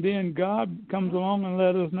 And then God comes along and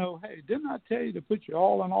let us know, hey, didn't I tell you to put your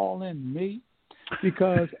all in me?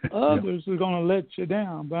 Because others are going to let you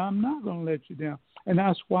down, but I'm not going to let you down. And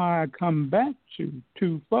that's why I come back to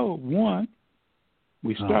twofold. One,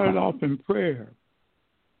 we started off in prayer.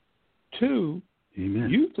 Two,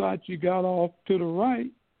 you thought you got off to the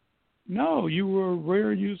right. No, you were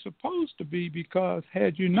where you're supposed to be, because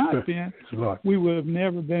had you not been, we would have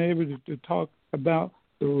never been able to talk about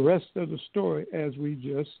the rest of the story as we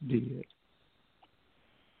just did.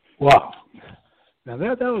 Wow. Now,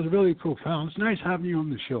 that was really profound. It's nice having you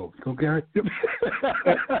on the show. Okay?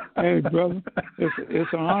 Hey, brother,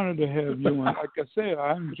 it's an honor to have you on. Like I said,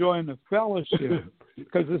 I'm enjoying the fellowship,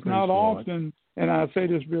 because it's not often, and I say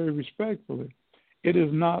this very respectfully, it is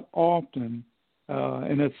not often,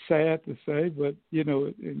 and it's sad to say, but,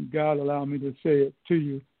 and God allowed me to say it to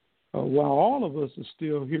you, while all of us are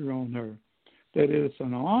still here on earth, that it's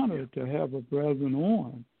an honor to have a brethren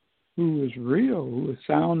on who is real, who is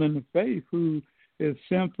sound in the faith, who is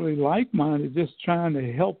simply like-minded, just trying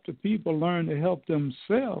to help the people learn to help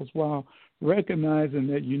themselves, while recognizing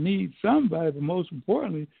that you need somebody, but most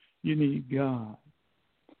importantly, you need God.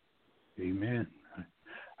 Amen.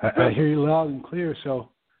 I hear you loud and clear. So,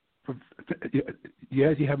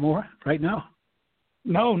 you have more right now?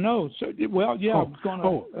 No. So, well, yeah, I was going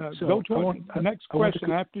to go to the next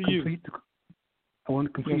question after you. I want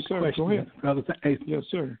to complete the question. Go ahead. Brother, yes,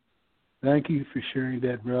 sir. Thank you for sharing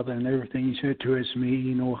that, brother, and everything you said towards me.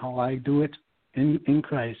 You know how I do it in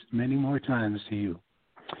Christ many more times to you.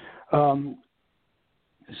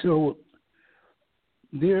 So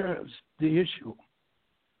there's the issue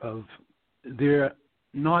of there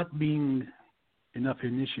not being enough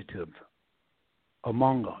initiative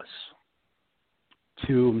among us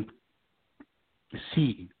to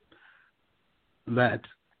see that.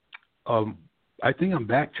 I think I'm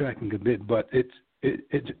backtracking a bit, but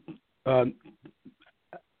I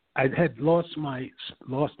had lost my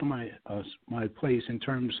place in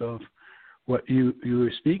terms of what you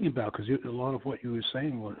were speaking about, because a lot of what you were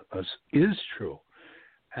saying is true,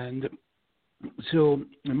 and so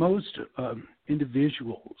most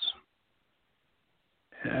individuals,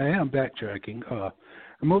 I am backtracking.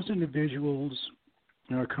 Most individuals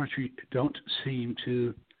in our country don't seem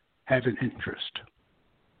to have an interest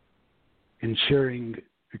in sharing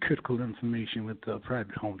critical information with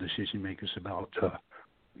private home decision makers about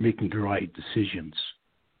making the right decisions.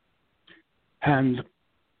 And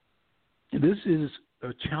this is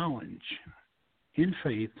a challenge in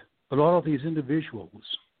faith. A lot of these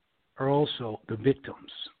individuals are also the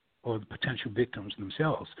victims or the potential victims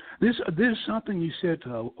themselves. There's something you said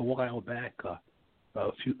a while back, a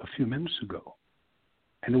few minutes ago,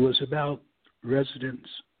 and it was about residents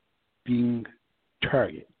being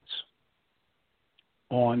targets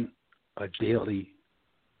on a daily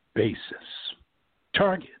basis.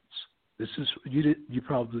 Targets. This is you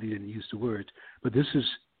probably didn't use the word, but this is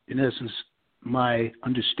in essence my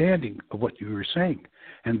understanding of what you were saying,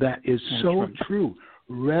 and that is so true.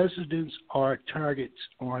 Residents are targets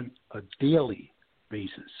on a daily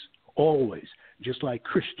basis, always, just like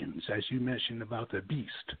Christians, as you mentioned about the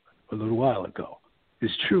beast a little while ago.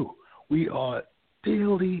 It's true. We are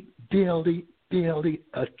daily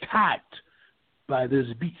attacked by this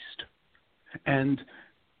beast. And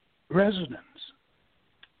residents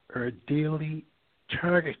are daily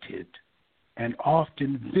targeted and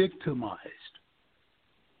often victimized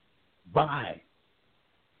by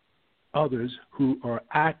others who are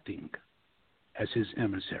acting as his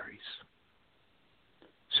emissaries.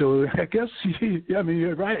 So I guess,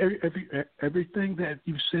 you're right. Everything that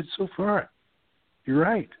you've said so far, you're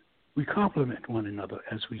right. We complement one another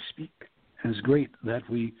as we speak. And it's great that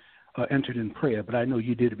we entered in prayer, but I know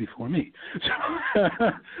you did it before me.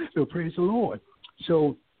 So praise the Lord.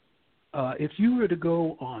 So if you were to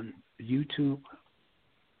go on YouTube,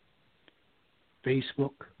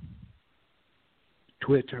 Facebook,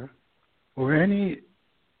 Twitter, or any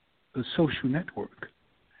social network,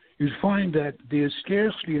 you'd find that there's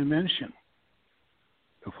scarcely a mention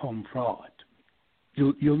of home fraud.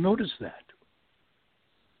 You'll notice that.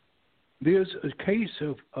 There's a case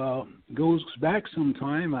of, goes back some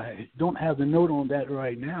time. I don't have the note on that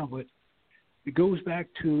right now, but it goes back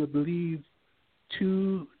to, I believe,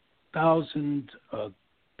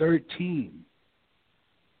 2013.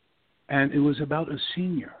 And it was about a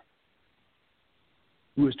senior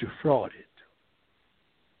who was defrauded.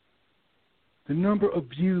 The number of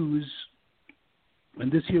views,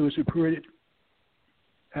 and this here was reported,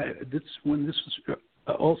 when this was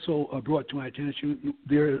also brought to my attention,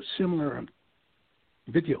 there are similar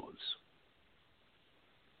videos,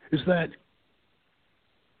 is that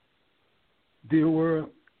there were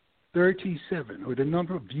 37, or the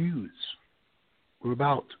number of views were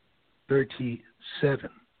about 37.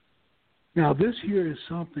 Now, this here is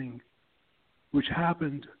something which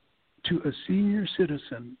happened to a senior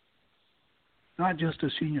citizen, not just a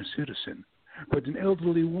senior citizen, but an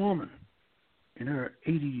elderly woman in her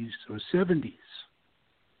 80s or 70s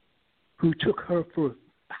who took her for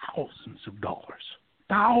thousands of dollars.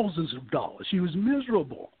 Thousands of dollars. She was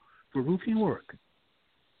miserable for roofing work.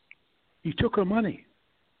 He took her money,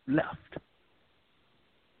 left.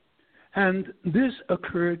 And this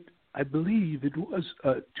occurred, I believe it was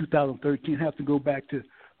 2013. I have to go back to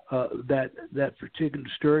that particular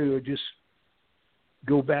story, or just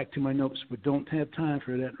go back to my notes, but don't have time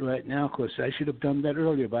for that right now, because I should have done that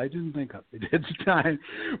earlier, but I didn't think of it at the time.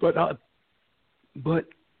 But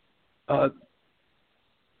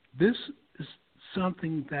this is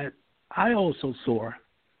something that I also saw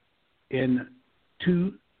in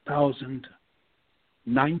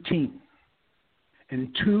 2019.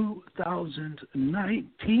 In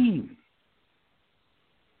 2019,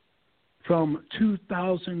 from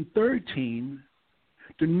 2013,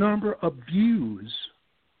 the number of views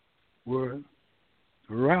were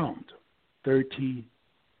around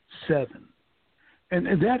 37. And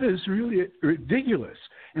that is really ridiculous.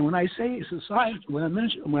 And when I say society, when I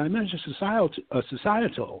mention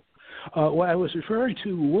societal, what I was referring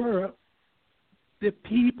to were the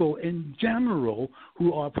people in general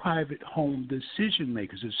who are private home decision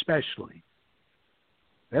makers, especially.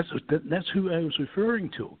 That's who I was referring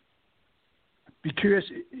to. Because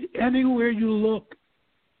anywhere you look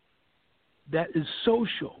that is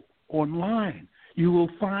social online, you will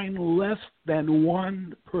find less than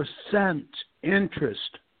 1%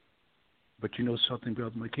 interest. But you know something,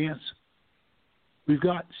 Brother McCants? We've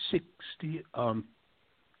got 68% of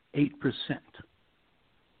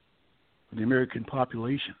the American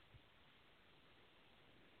population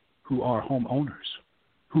who are homeowners,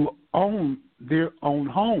 who own their own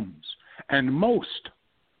homes, and most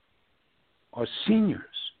are seniors.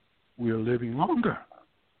 We are living longer.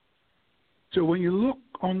 So when you look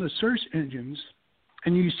on the search engines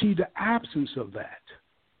and you see the absence of that,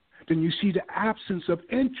 then you see the absence of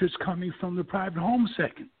interest coming from the private home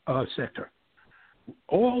sector.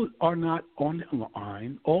 All are not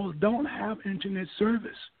online. All don't have internet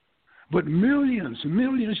service. But millions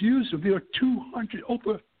use it. There are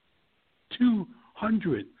over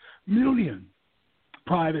 200 million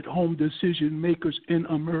private home decision makers in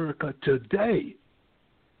America today.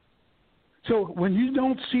 So when you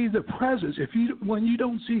don't see the presence, when you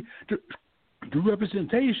don't see the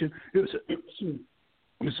representation,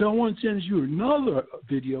 if someone sends you another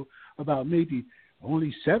video about maybe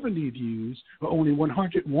only 70 views or only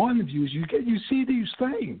 101 views, you see these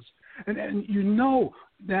things, and you know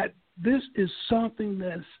that this is something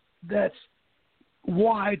that's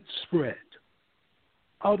widespread.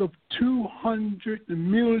 Out of 200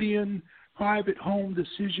 million private home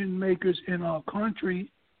decision makers in our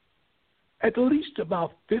country, at least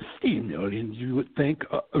about 15 million, you would think,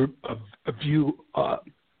 view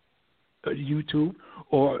YouTube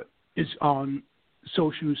or is on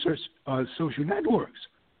social networks,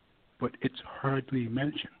 but it's hardly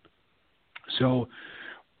mentioned. So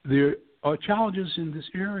there are challenges in this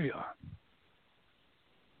area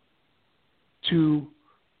to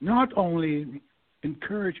not only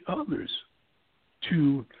encourage others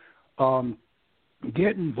to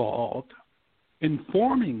get involved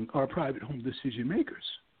informing our private home decision makers,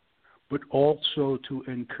 but also to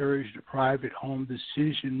encourage the private home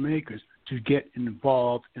decision makers to get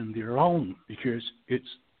involved in their own, because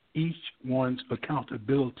it's each one's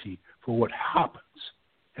accountability for what happens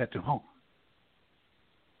at the home.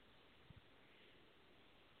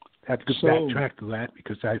 I have to backtrack to that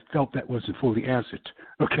because I felt that wasn't fully answered.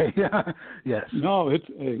 Okay, yes. No, it's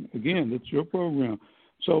your program.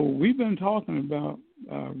 So we've been talking about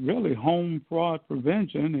really home fraud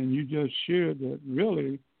prevention, and you just shared that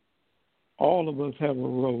really all of us have a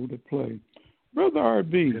role to play. Brother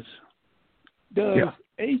RB, yes. Does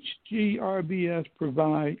HGRBS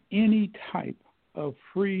provide any type of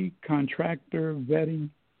free contractor vetting?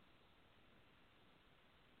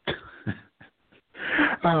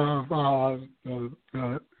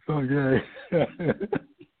 Okay.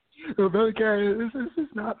 So, Brother Gary, this is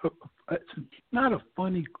not a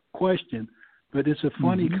funny question, but it's a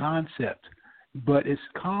funny concept. But it's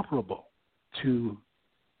comparable to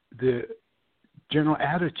the general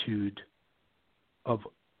attitude of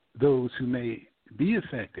those who may be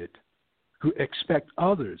affected, who expect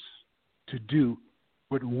others to do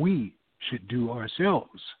what we should do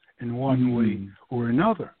ourselves in one way or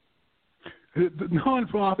another. The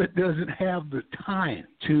nonprofit doesn't have the time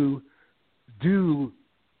to do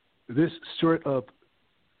this sort of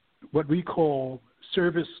what we call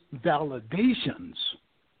service validations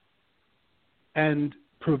and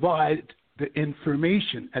provide the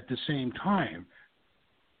information at the same time.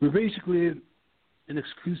 We're basically an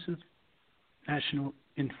exclusive national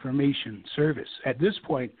information service. At this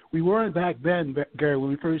point, we weren't back then, Gary, when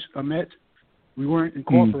we first met, we weren't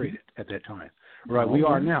incorporated at that time. Right, we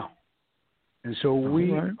are now. And so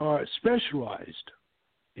we are specialized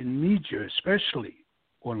in media, especially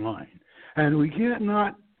online. And we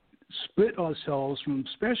cannot split ourselves from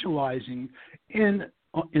specializing in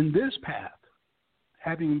this path,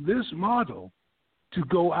 having this model to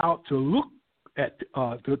go out to look at,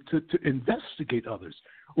 to investigate others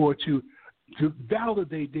or to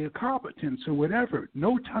validate their competence or whatever.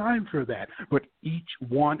 No time for that. But each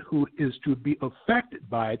one who is to be affected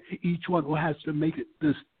by it, each one who has to make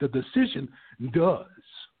the decision does.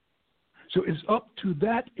 So it's up to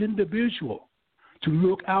that individual to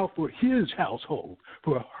look out for his household,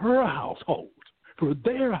 for her household, for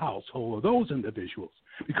their household or those individuals,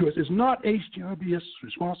 because it's not HGRBS'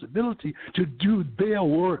 responsibility to do their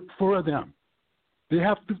work for them. They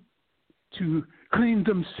have to clean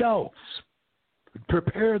themselves,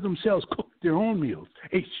 prepare themselves, cook their own meals.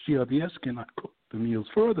 HGRBS cannot cook the meals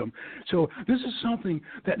for them. So this is something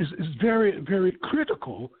that is very, very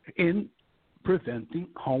critical in preventing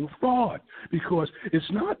home fraud, because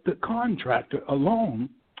it's not the contractor alone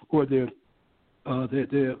or the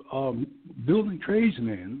building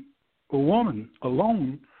tradesman or woman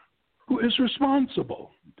alone who is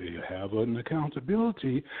responsible. They have an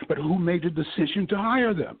accountability, but who made the decision to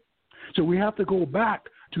hire them? So we have to go back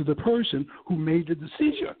to the person who made the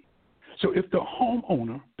decision. So if the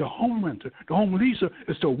homeowner, the home renter, the home leaser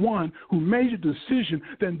is the one who made the decision,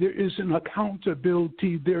 then there is an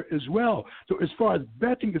accountability there as well. So as far as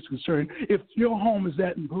vetting is concerned, if your home is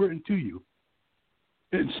that important to you,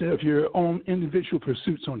 instead of your own individual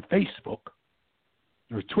pursuits on Facebook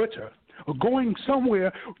or Twitter, or going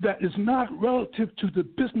somewhere that is not relative to the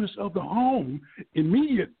business of the home,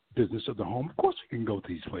 immediate business of the home, of course we can go to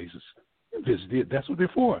these places and visit it. That's what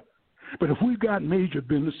they're for. But if we've got major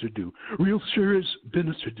business to do, real serious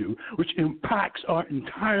business to do, which impacts our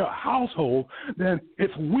entire household, then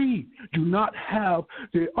if we do not have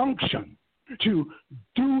the unction to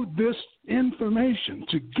do this information,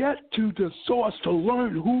 to get to the source, to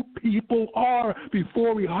learn who people are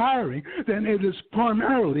before we hiring, then it is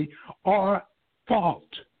primarily our fault.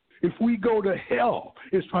 If we go to hell,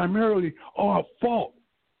 it's primarily our fault.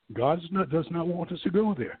 God does not want us to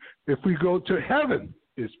go there. If we go to heaven,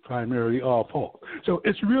 it's primarily our fault. So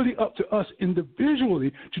it's really up to us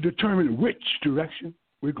individually to determine which direction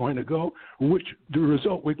we're going to go, the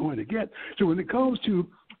result we're going to get. So when it comes to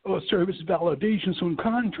service validations on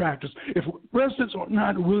contractors, if residents are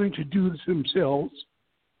not willing to do this themselves,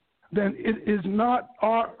 then it is not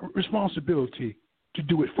our responsibility to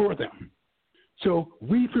do it for them. So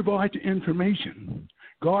we provide the information.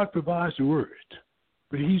 God provides the word.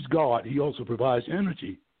 But he's God. He also provides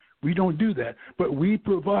energy. We don't do that. But we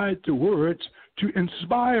provide the words to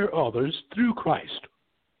inspire others through Christ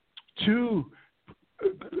to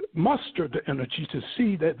muster the energy to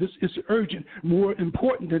see that this is urgent, more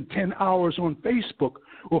important than 10 hours on Facebook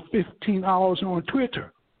or 15 hours on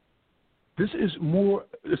Twitter. This is more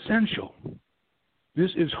essential. This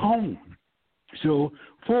is home. So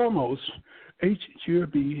foremost,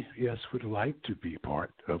 HGRB, yes, would like to be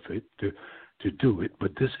part of it, to do it,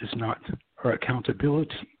 but this is not our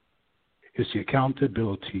accountability. It's the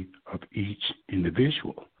accountability of each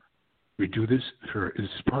individual. We do this as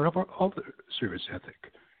part of our other service ethic,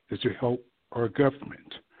 is to help our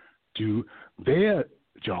government do their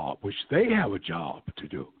job, which they have a job to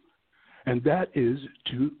do, and that is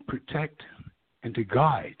to protect and to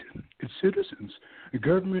guide its citizens. The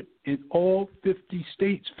government in all 50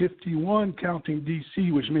 states, 51 counting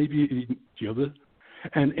D.C., which may be the other,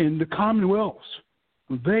 and in the Commonwealths,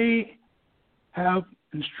 they have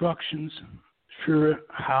instructions for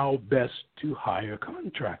how best to hire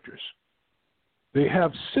contractors. They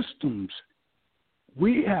have systems.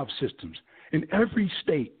 We have systems in every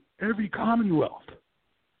state, every Commonwealth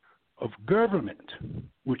of government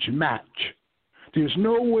which match. There's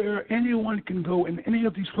nowhere anyone can go in any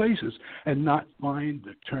of these places and not find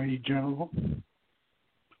the Attorney General,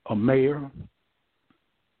 a mayor,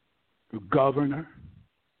 a governor,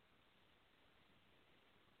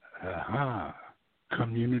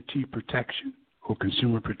 community protection or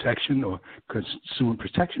consumer protection or consumer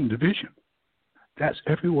protection division. That's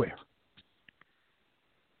everywhere.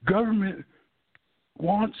 Government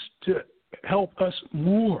wants to help us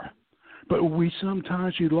more, but we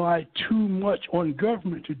sometimes rely too much on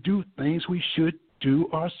government to do things we should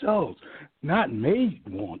do ourselves. Not may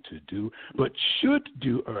want to do, but should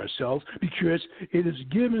do ourselves, because it is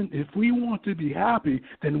given, if we want to be happy,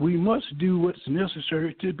 then we must do what's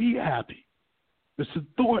necessary to be happy. It's the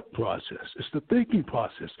thought process. It's the thinking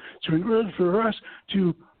process. So in order for us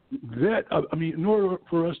to in order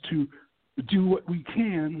for us to do what we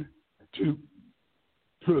can to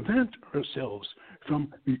prevent ourselves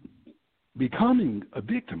from becoming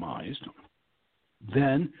victimized,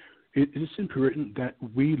 then it is important that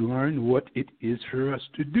we learn what it is for us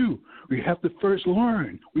to do. We have to first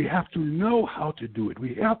learn. We have to know how to do it.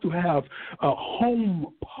 We have to have a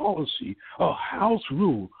home policy, a house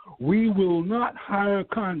rule. We will not hire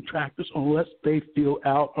contractors unless they fill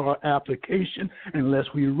out our application, unless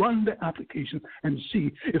we run the application and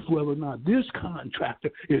see if whether or not this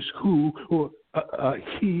contractor is who or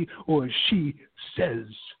he or she says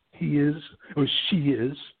he is or she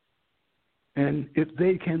is, and if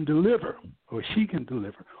they can deliver or she can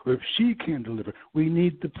deliver, or if she can deliver, we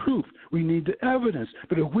need the proof, we need the evidence.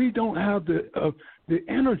 But if we don't have the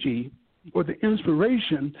energy or the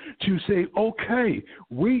inspiration to say, okay,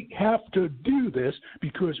 we have to do this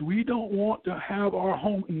because we don't want to have our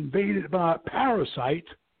home invaded by a parasite,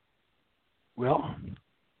 well,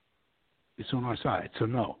 it's on our side. So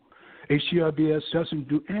no, HGRBS doesn't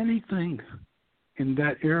do anything in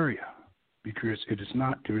that area because it is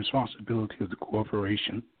not the responsibility of the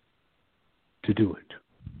corporation to do it.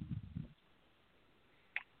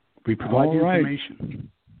 We provide the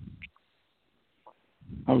information.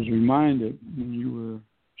 I was reminded when you were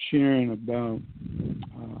sharing about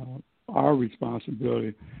our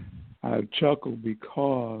responsibility, I chuckled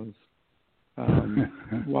because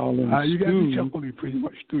while in school... You got me chuckling pretty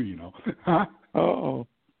much too, you know.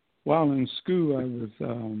 While in school,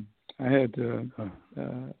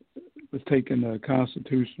 was taking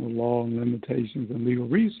constitutional law and limitations and legal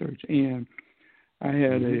research, and I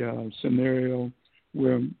had a scenario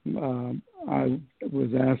where I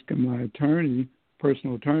was asking my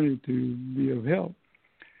personal attorney, to be of help.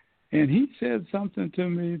 And he said something to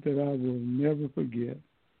me that I will never forget.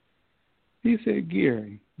 He said,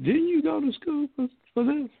 Gary, didn't you go to school for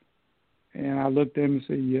this? And I looked at him and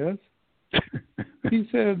said, yes. He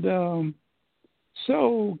said,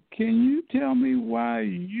 so can you tell me why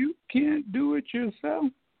you can't do it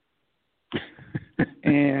yourself?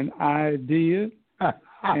 And I did.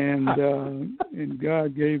 And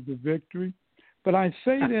God gave the victory. But I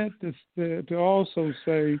say that to also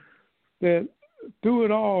say that through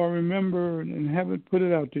it all, I remember, and haven't put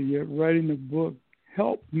it out there yet, writing the book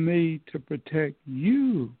helped me to protect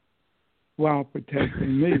you while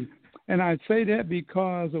protecting me. And I say that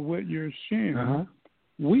because of what you're sharing. Uh-huh.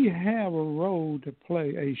 We have a role to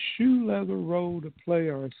play, a shoe leather role to play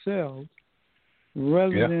ourselves,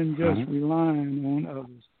 rather than just relying on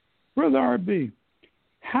others. Brother R.B.,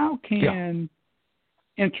 how can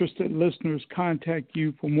interested listeners contact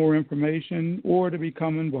you for more information or to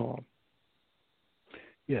become involved?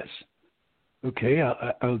 Yes. Okay,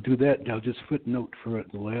 I'll do that. I'll just footnote for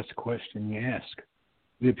the last question you asked.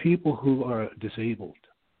 The people who are disabled,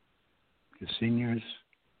 the seniors,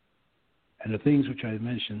 and the things which I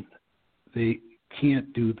mentioned, they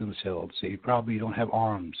can't do themselves. They probably don't have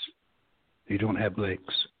arms. They don't have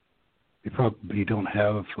legs. They probably don't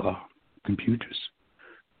have computers.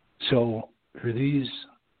 So for these,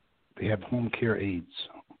 they have home care aides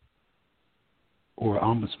or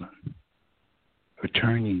ombudsmen,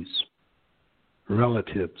 attorneys,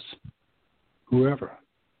 relatives, whoever.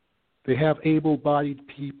 They have able-bodied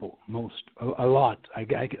people, a lot.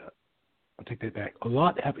 I'll take that back. A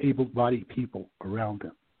lot have able-bodied people around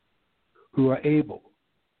them who are able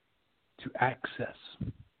to access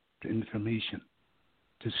the information,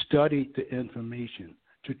 to study the information,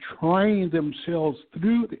 to train themselves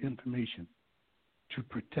through the information to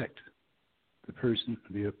protect the person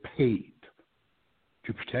they are paid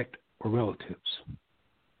to protect, or relatives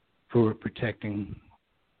for protecting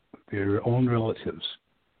their own relatives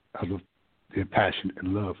out of their passion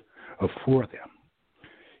and love for them.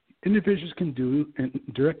 Individuals can do, in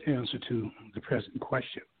direct answer to the present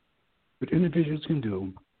question, what individuals can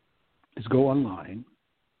do is go online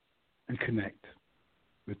and connect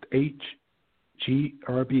with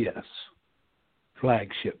HGRBS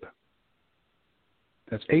flagship.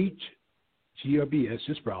 That's HGRBS,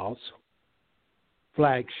 just browse,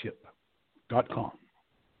 flagship.com,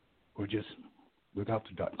 or just without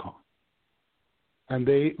the .com. And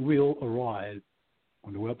they will arrive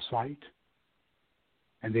on the website,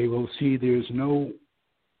 and they will see there's no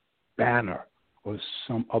banner or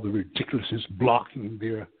some other ridiculousness blocking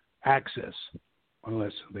their access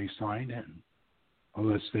unless they sign in,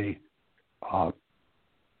 unless they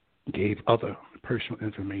gave other personal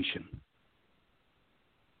information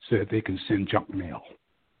so that they can send junk mail,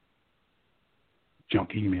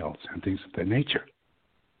 junk emails, and things of that nature.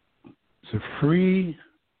 It's a free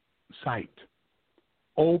site,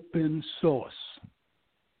 open source.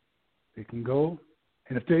 They can go,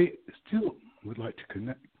 and if they still would like to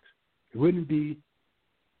connect, it wouldn't be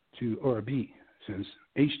to RB, since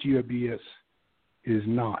HGRBS is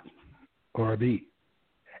not RB.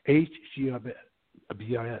 HGRBS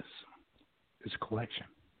is a collection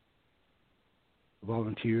of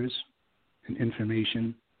volunteers and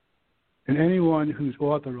information, and anyone who's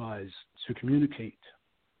authorized to communicate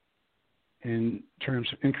in terms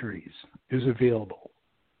of inquiries is available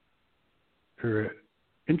for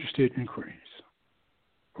interested inquiries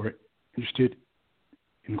or interested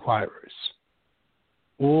inquirers.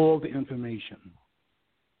 All the information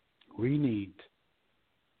we need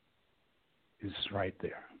is right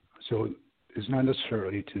there. So it's not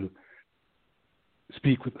necessarily to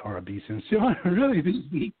speak with RB since really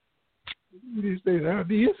these days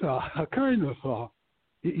RB is a kind of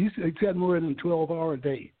he's got more than a 12-hour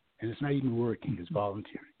day, and it's not even working; it's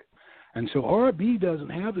volunteering. And so RB doesn't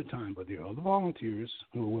have the time, but there are other volunteers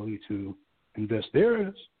who are willing to invest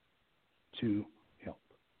theirs to help.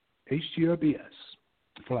 HGRBS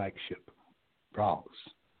flagship browse.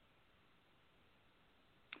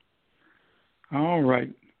 All right.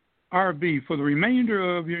 RB, for the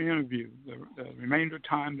remainder of your interview, the remainder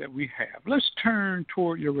time that we have, let's turn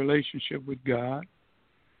toward your relationship with God.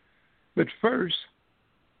 But first,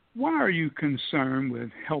 why are you concerned with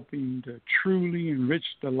helping to truly enrich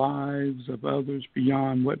the lives of others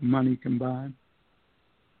beyond what money can buy?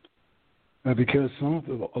 Because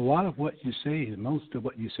a lot of what you say, most of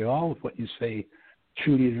what you say, all of what you say,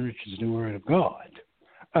 truly enriches the Word of God.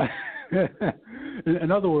 In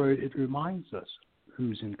other words, it reminds us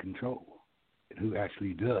who's in control and who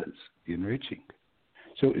actually does the enriching.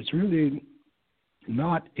 So it's really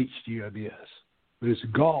not HGRBS, but it's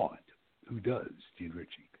God who does the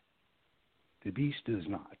enriching. The beast does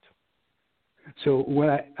not. So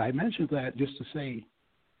what I mentioned that just to say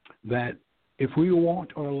that if we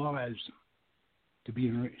want our lives to be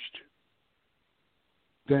enriched,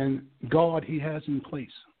 then God, He has in place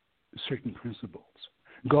certain principles.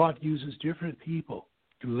 God uses different people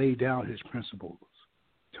to lay down His principles.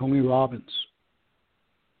 Tony Robbins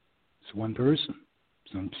is one person.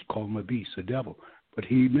 Some call him a beast, a devil. But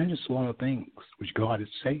he mentions a lot of things which God is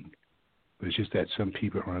saying. But it's just that some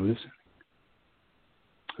people aren't listening.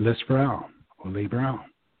 Les Brown, or Les Brown,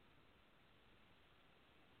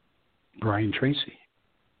 Brian Tracy.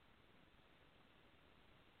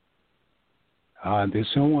 There's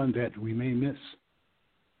someone that we may miss.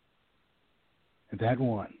 And that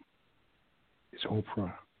one is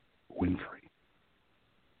Oprah Winfrey.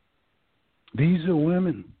 These are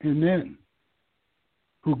women and men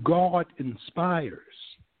who God inspires.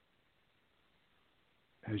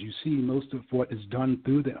 As you see, most of what is done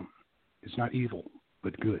through them is not evil,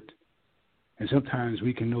 but good. And sometimes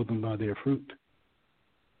we can know them by their fruit.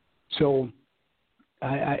 So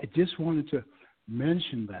I just wanted to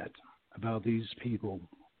mention that about these people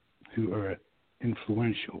who are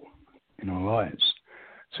influential in our lives.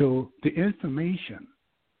 So the information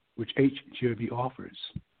which HGRB offers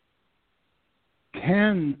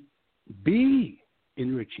can be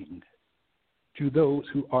enriching to those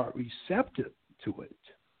who are receptive to it.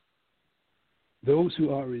 Those who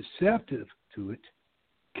are receptive to it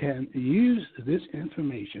can use this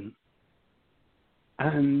information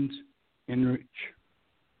and enrich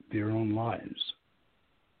their own lives.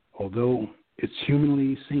 Although it's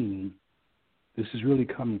humanly seen, this is really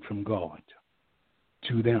coming from God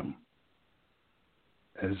to them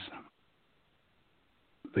as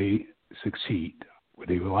they succeed where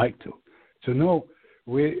they would like to. So no,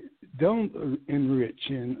 we don't enrich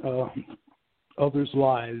in others'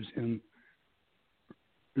 lives in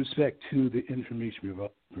respect to the information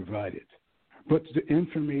provided. But the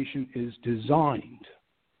information is designed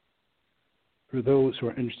for those who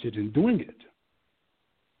are interested in doing it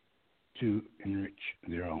to enrich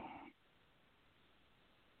their own.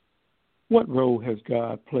 What role has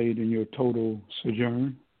God played in your total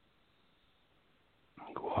sojourn?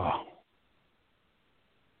 Wow.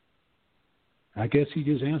 I guess he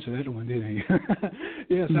just answered that one, didn't he?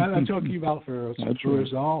 Yes, I'm talking about for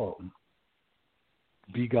us all.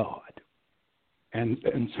 Be God. And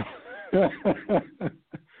so,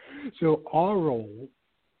 so our role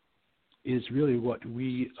is really what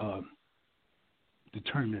we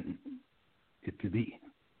determine it to be.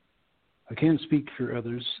 I can't speak for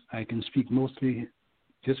others. I can speak mostly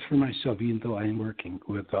just for myself, even though I am working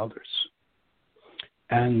with others.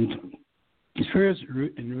 And as far as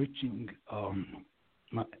enriching,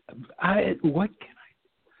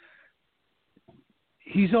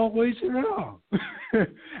 he's always around.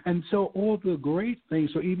 And so all the great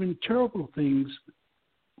things, or even terrible things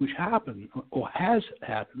which happen or has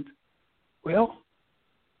happened, well,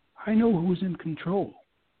 I know who's in control.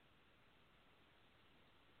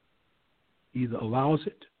 Either allows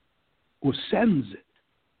it or sends it,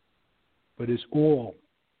 but it's all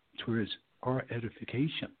towards our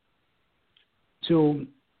edification. So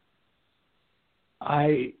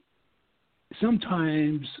I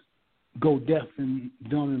sometimes go deaf and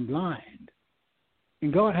dumb and blind,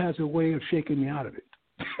 and God has a way of shaking me out of it.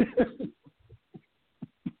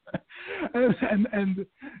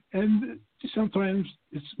 and sometimes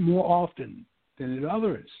it's more often than in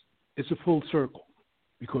others. It's a full circle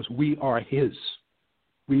because we are His.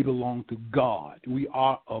 We belong to God. We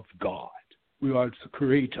are of God. We are the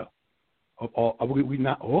creator of all.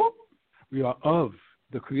 We are of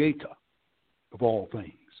the Creator. of all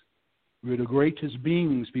things. We're the greatest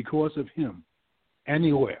beings because of him,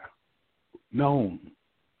 anywhere known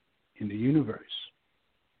in the universe.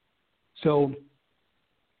 So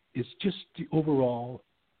it's just the overall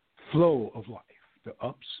flow of life, the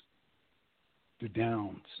ups, the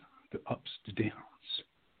downs, the ups, the downs.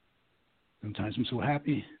 Sometimes I'm so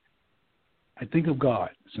happy, I think of God.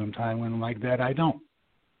 Sometimes when I'm like that, I don't.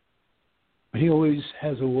 But he always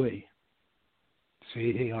has a way to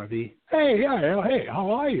say, hey, RV, hey,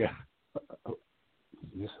 how are you?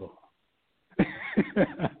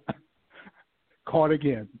 Caught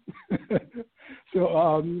again. So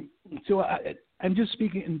I'm just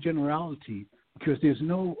speaking in generality because there's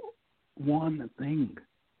no one thing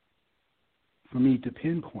for me to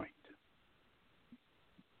pinpoint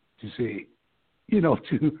to say,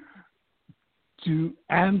 to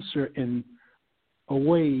answer in a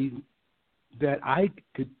way that I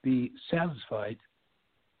could be satisfied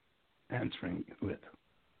answering with.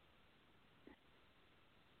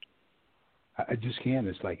 I just can't.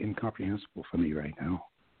 It's like incomprehensible for me right now.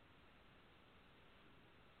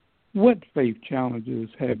 What faith challenges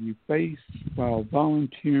have you faced while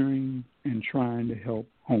volunteering and trying to help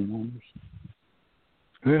homeowners?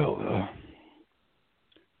 Well,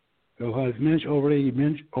 I've already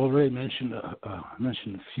mentioned a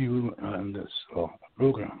few on this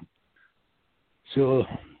program. So,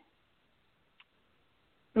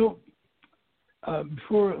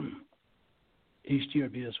 before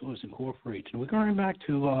HDRBS was incorporated, we're going back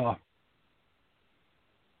to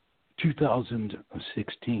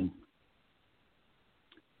 2016.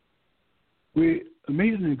 We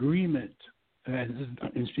made an agreement,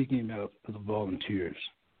 in speaking about the volunteers,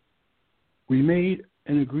 we made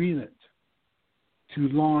an agreement to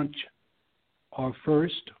launch our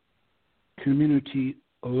first community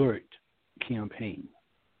alert campaign.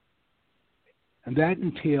 And that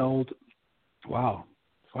entailed,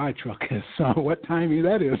 fire truck is what timing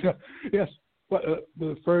that is. Yes,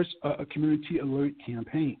 the first community alert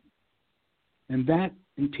campaign. And that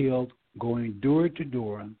entailed going door to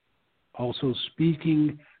door, also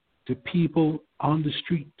speaking to people on the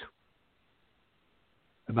street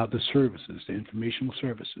about the services, the informational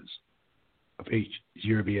services of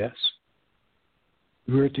HDRBS.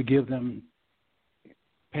 We were to give them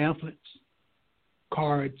pamphlets,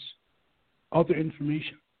 cards, other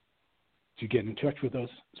information to get in touch with us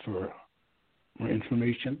for more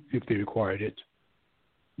information if they required it.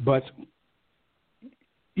 But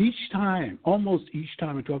almost each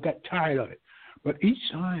time, until I got tired of it, but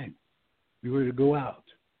each time we were to go out,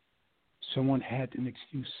 someone had an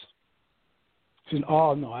excuse. Saying,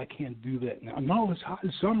 oh, no, I can't do that now. No, it's hot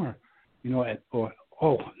in summer, or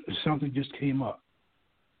something just came up.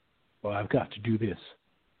 Well, I've got to do this.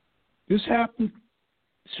 This happened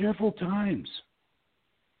several times.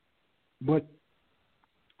 But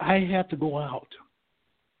I had to go out,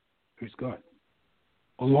 praise God,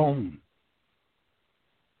 alone.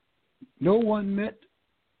 No one met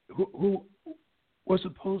who was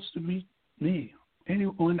supposed to meet me.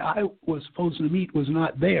 Anyone I was supposed to meet was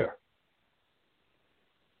not there.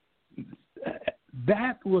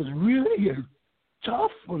 That was really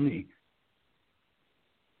tough for me.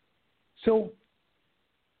 So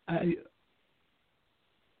I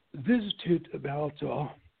visited about,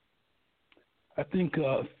 I think,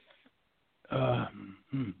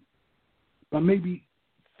 maybe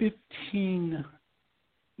 15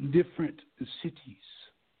 different cities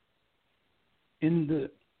in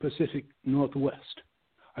the Pacific Northwest.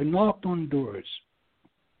 I knocked on doors,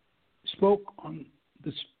 spoke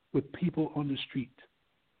with people on the street.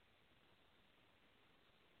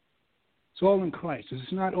 It's all in Christ.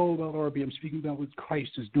 It's not all about RB. I'm speaking about what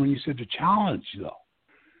Christ is doing. You said the challenge, though.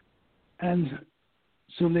 And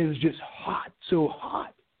some days it was just hot, so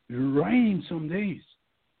hot. It was raining some days.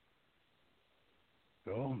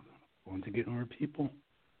 So I wanted to get more people.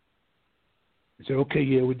 I said, okay,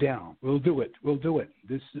 yeah, we're down. We'll do it.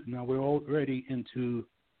 Now we're already into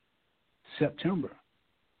September.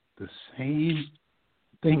 The same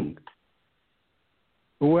thing.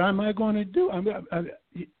 But what am I going to do?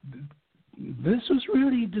 This was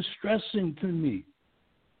really distressing to me.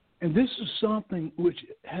 And this is something which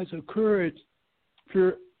has occurred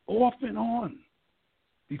for off and on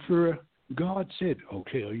before God said,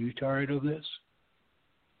 okay, are you tired of this?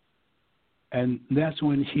 And that's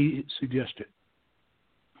when he suggested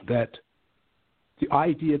that the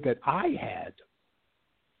idea that I had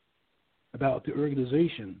about the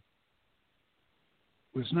organization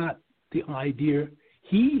was not the idea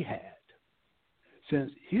he had,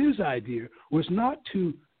 since his idea was not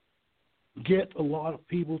to get a lot of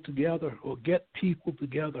people together or get people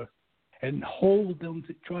together and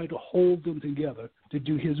try to hold them together to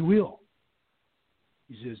do his will.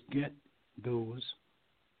 He says, get those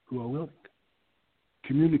who are willing.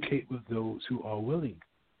 Communicate with those who are willing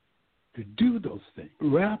to do those things.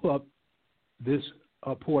 Wrap up this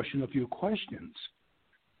portion of your questions.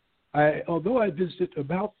 Although I visited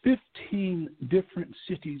about 15 different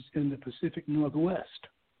cities in the Pacific Northwest,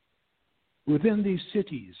 within these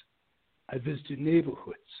cities, I visited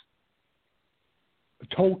neighborhoods,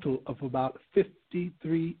 a total of about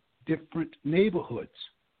 53 different neighborhoods,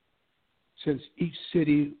 since each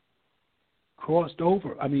city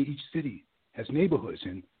each city has neighborhoods,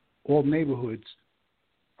 and all neighborhoods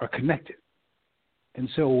are connected. And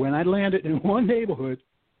so when I landed in one neighborhood,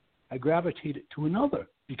 I gravitated to another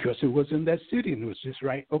because it was in that city and it was just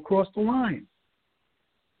right across the line.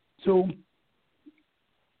 So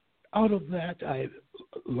out of that, I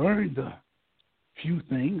learned a few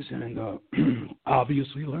things, and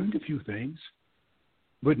obviously learned a few things.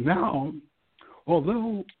 But now,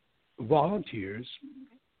 although volunteers,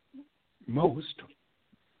 most,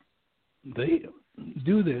 they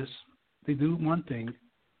do this, they do one thing,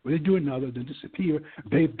 or they do another, then disappear,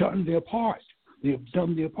 they've done their part. They have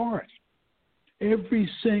done their part. Every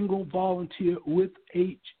single volunteer with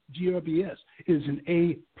HGRBS is an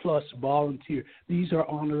A+ volunteer. These are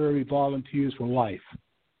honorary volunteers for life.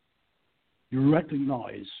 You're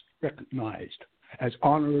recognized as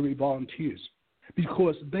honorary volunteers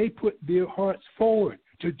because they put their hearts forward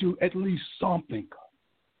to do at least something.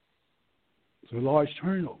 It's a large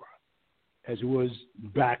turnover, as it was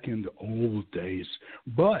back in the old days.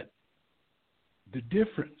 But the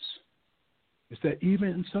difference is that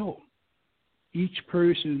even so, each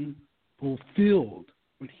person fulfilled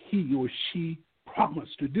what he or she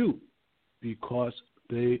promised to do because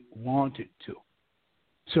they wanted to.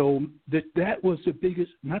 So that was the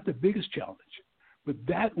biggest, not the biggest challenge, but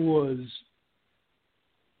that was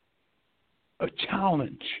a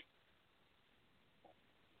challenge.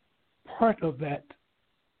 Part of that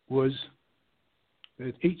was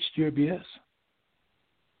that HGRBS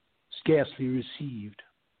scarcely received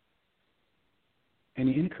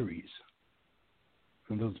any inquiries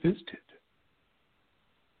from those visited.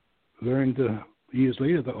 Learned years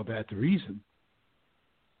later, though, about the reason.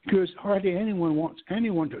 Because hardly anyone wants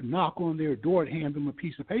anyone to knock on their door and hand them a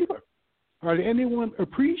piece of paper. Hardly anyone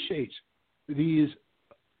appreciates these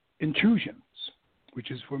intrusions, which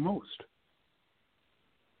is for most.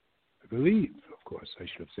 I believe, of course, I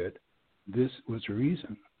should have said, this was the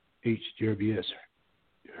reason HGRBS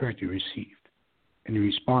hardly received any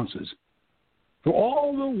responses for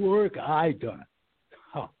all the work I done.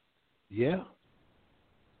 Huh. Yeah.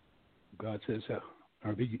 God says,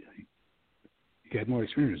 RB, you got more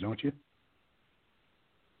experience, don't you?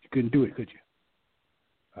 You couldn't do it, could you?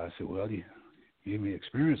 I said, well, you gave me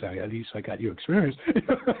experience. At least I got your experience.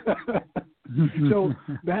 So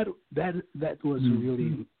that was a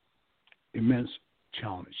really immense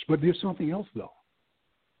challenge. But there's something else, though.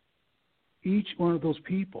 Each one of those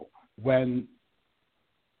people,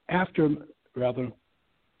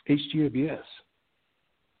 HGRBS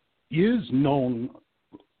is known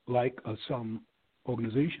like some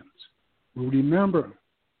organizations will remember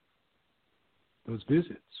those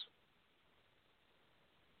visits.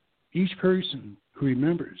 Each person who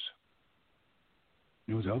remembers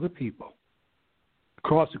knows other people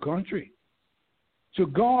across the country. So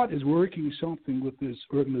God is working something with this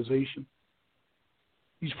organization.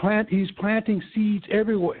 He's planting seeds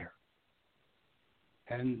everywhere.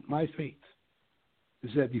 And my faith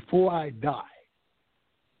is that before I die,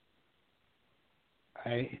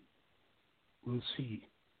 I will see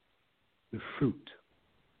the fruit.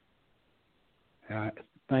 And I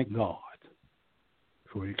thank God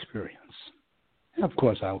for the experience. And of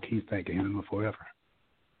course, I'll keep thanking Him forever.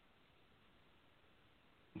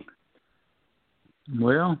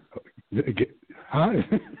 Well, hi.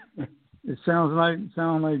 It sounds like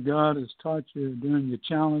God has taught you during your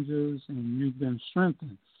challenges, and you've been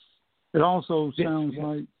strengthened. It also sounds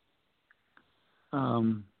like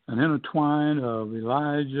an intertwine of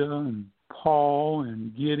Elijah and Paul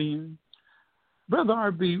and Gideon. Brother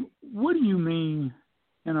RB, what do you mean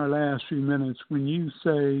in our last few minutes when you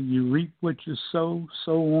say you reap what you sow,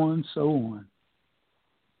 so on, so on?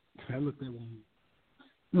 I looked at one.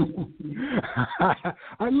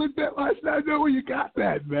 I looked at last night. I know where you got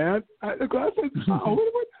that, man. I said, what did I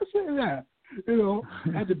say that? I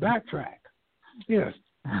had to backtrack. Yes.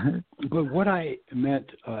 But what I meant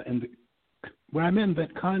in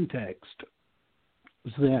that context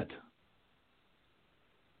was that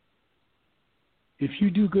if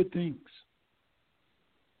you do good things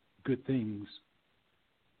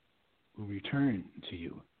will return to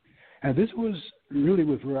you. And this was really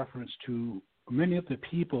with reference to many of the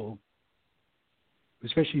people,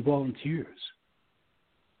 especially volunteers,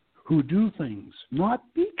 who do things not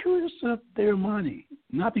because of their money,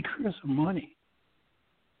 not because of money,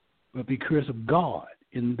 but because of God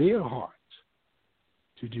in their hearts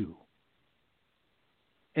to do.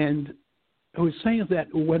 And I was saying that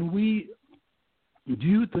when we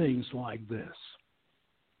do things like this,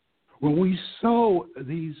 when we sow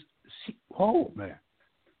these, oh man,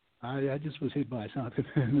 I just was hit by something,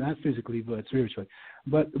 not physically, but spiritually.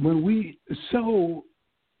 But when we sow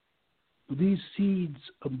these seeds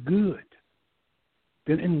of good,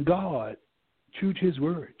 then in God, true to His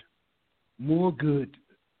word, more good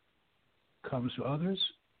comes to others,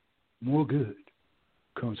 more good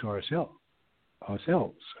comes to ourselves.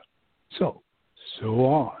 So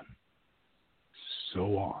on,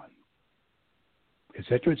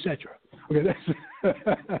 etc., etc. Okay, that's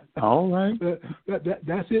all right.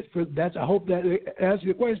 That's it for that. I hope that answers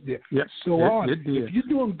your question there. Yes, so on. It did. If you're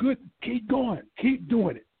doing good, keep going. Keep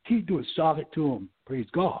doing it. Keep doing it. Sock it to Him. Praise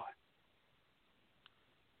God.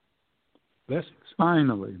 Blessings.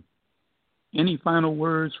 Finally, any final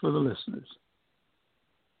words for the listeners?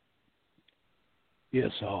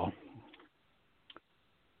 Yes,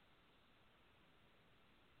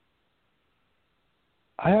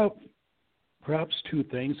 I have perhaps two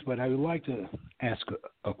things, but I would like to ask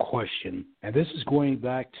a question. And this is going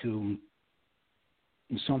back to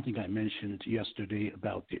something I mentioned yesterday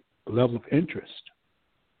about the level of interest.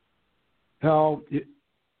 How,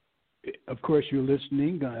 of course, you're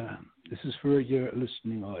listening. This is for your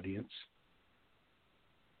listening audience.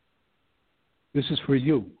 This is for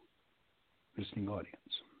you, listening audience.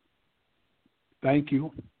 Thank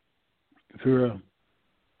you for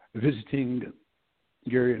visiting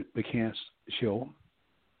Gary McCant's show,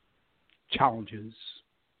 Challenges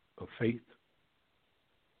of Faith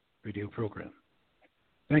radio program.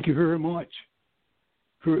 Thank you very much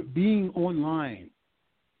for being online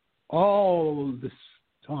all this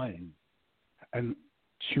time and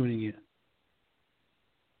tuning in.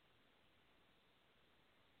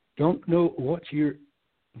 Don't know what you're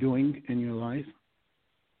doing in your life.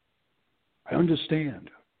 I understand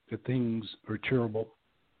that things are terrible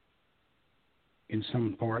in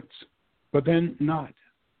some parts, but then not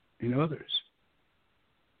in others.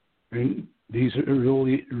 And these are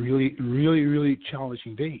really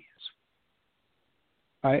challenging days.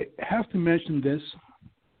 I have to mention this,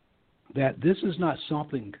 that this is not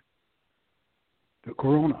something, the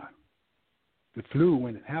corona, the flu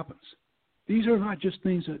when it happens. These are not just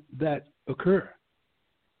things that occur,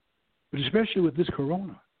 but especially with this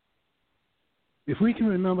corona. If we can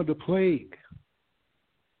remember the plague,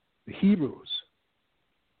 the Hebrews,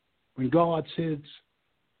 when God said,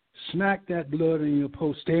 smack that blood in your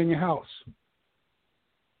post, stay in your house.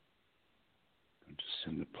 And just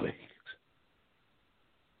send the plagues.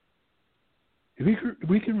 If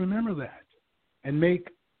we can remember that and make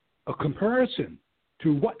a comparison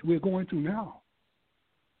to what we're going through now,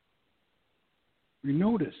 we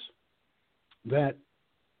notice that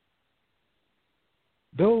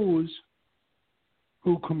those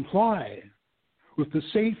who comply with the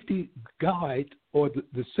safety guide or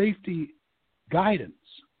the safety guidance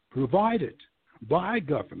provided by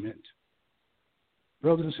government,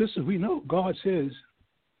 brothers and sisters, we know God says,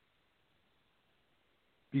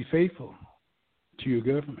 be faithful to your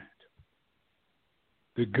government.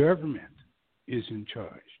 The government is in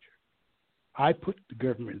charge. I put the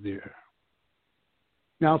government there.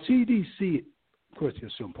 Now, CDC, of course,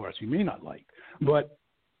 there's some parts you may not like, but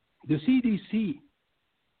the CDC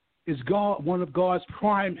is one of God's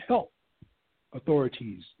prime health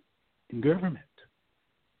authorities in government.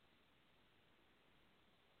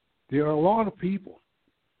 There are a lot of people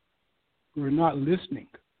who are not listening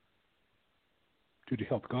to the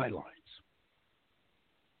health guidelines.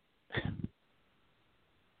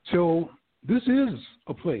 So this is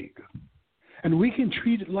a plague, and we can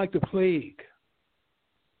treat it like the plague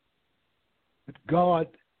that God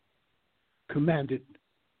commanded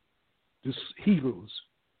the Hebrews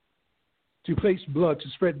to place blood, to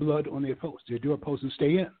spread blood on their posts, their doorposts, and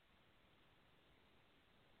stay in.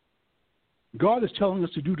 God is telling us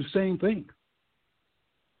to do the same thing.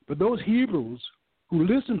 But those Hebrews who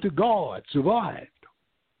listened to God survived.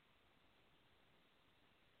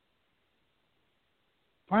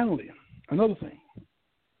 Finally, another thing.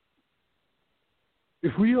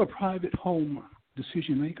 If we are private home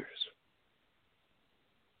decision makers,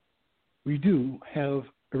 we do have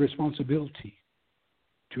a responsibility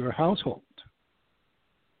to our household.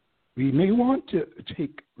 We may want to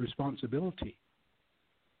take responsibility.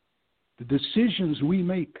 The decisions we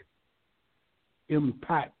make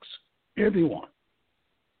impacts everyone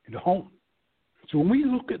in the home. So when we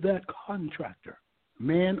look at that contractor,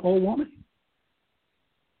 man or woman,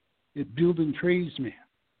 a building tradesman,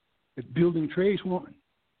 a building tradeswoman,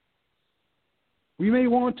 we may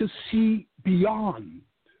want to see beyond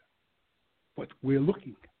what we're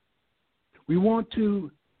looking at. We want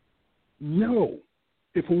to know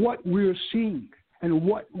if what we're seeing and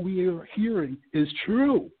what we're hearing is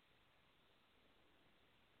true.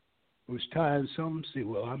 Most times some say,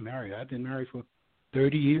 well, I'm married. I've been married for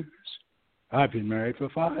 30 years. I've been married for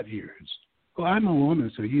 5 years. Well, I'm a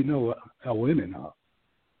woman, so you know how women are.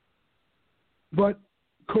 But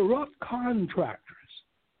corrupt contractors,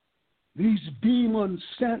 these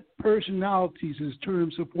demon-sent personalities in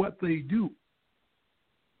terms of what they do,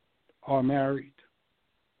 are married.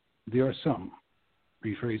 There are some,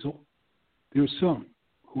 rephrasal, there are some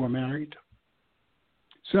who are married,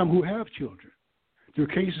 some who have children. There are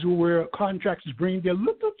cases where contractors bring their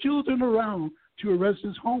little children around to a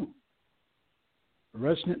resident's home. The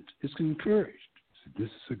resident is encouraged. This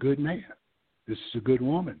is a good man. This is a good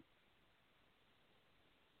woman.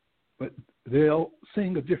 But they'll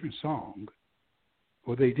sing a different song,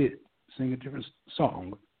 or they did sing a different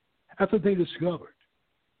song, after they discovered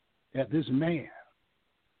that this man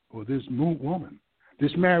or this woman,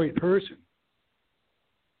 this married person,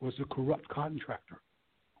 was a corrupt contractor,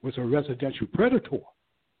 was a residential predator.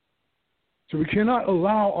 So we cannot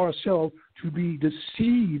allow ourselves to be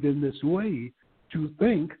deceived in this way to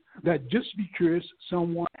think that just because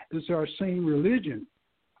someone is our same religion,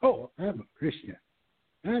 oh, I'm a Christian,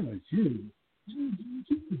 I'm a Jew.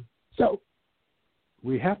 So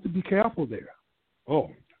we have to be careful there. Oh,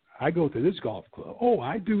 I go to this golf club. Oh,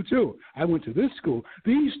 I do too. I went to this school.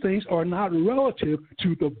 These things are not relative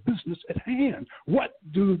to the business at hand. What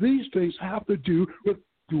do these things have to do with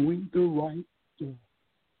doing the right job?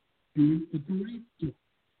 Doing the right job.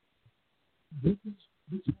 This has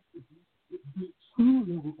to do with the true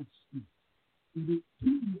level of speech. The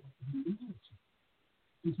true level of reality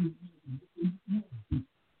is reality.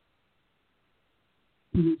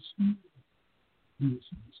 To experience the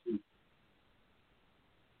mistake.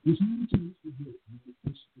 There's no chance to do it.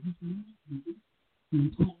 There's no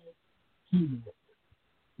entire teamwork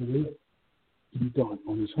for it to be done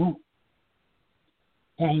on his home.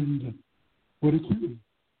 And what occurred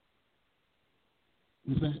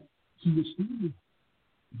was that he was still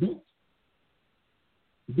that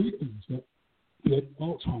the big thing is that he had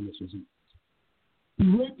Alzheimer's disease. He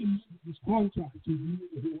recognized this contractor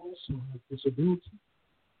who also had disability.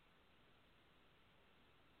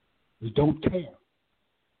 They don't care.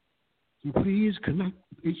 So please connect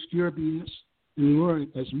with HDRBS and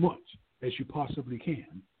learn as much as you possibly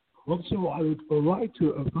can. Also, I would like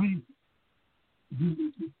to thank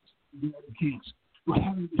the kids for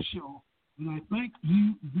having the show, and I thank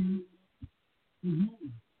you for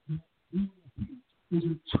knowing that there's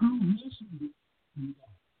a true messenger in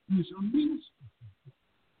God. He's a minister.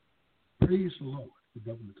 Praise the Lord for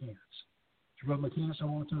Brother McCants. So, Brother McCants, I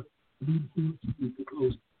want to lead you to the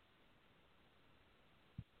closing.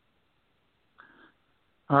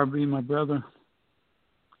 RB, my brother,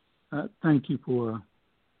 thank you for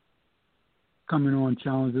coming on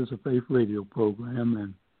Challenges of Faith radio program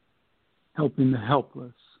and helping the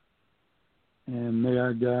helpless. And may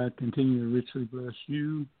our God continue to richly bless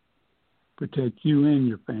you, protect you and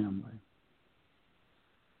your family.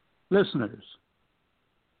 Listeners,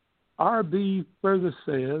 RB further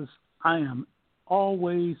says, I am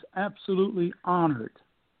always absolutely honored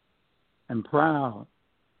and proud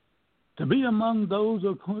to be among those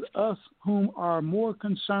of us whom are more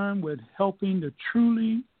concerned with helping to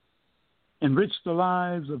truly enrich the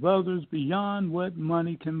lives of others beyond what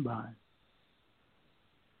money can buy.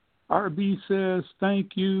 RB says,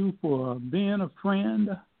 thank you for being a friend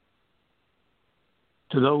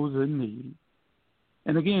to those in need.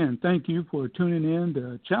 And again, thank you for tuning in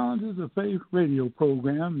to Challenges of Faith radio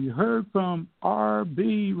program. You heard from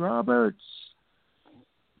RB Roberts,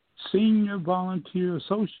 Senior Volunteer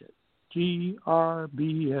Associate,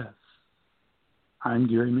 GRBS. I'm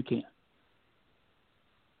Gary McCants.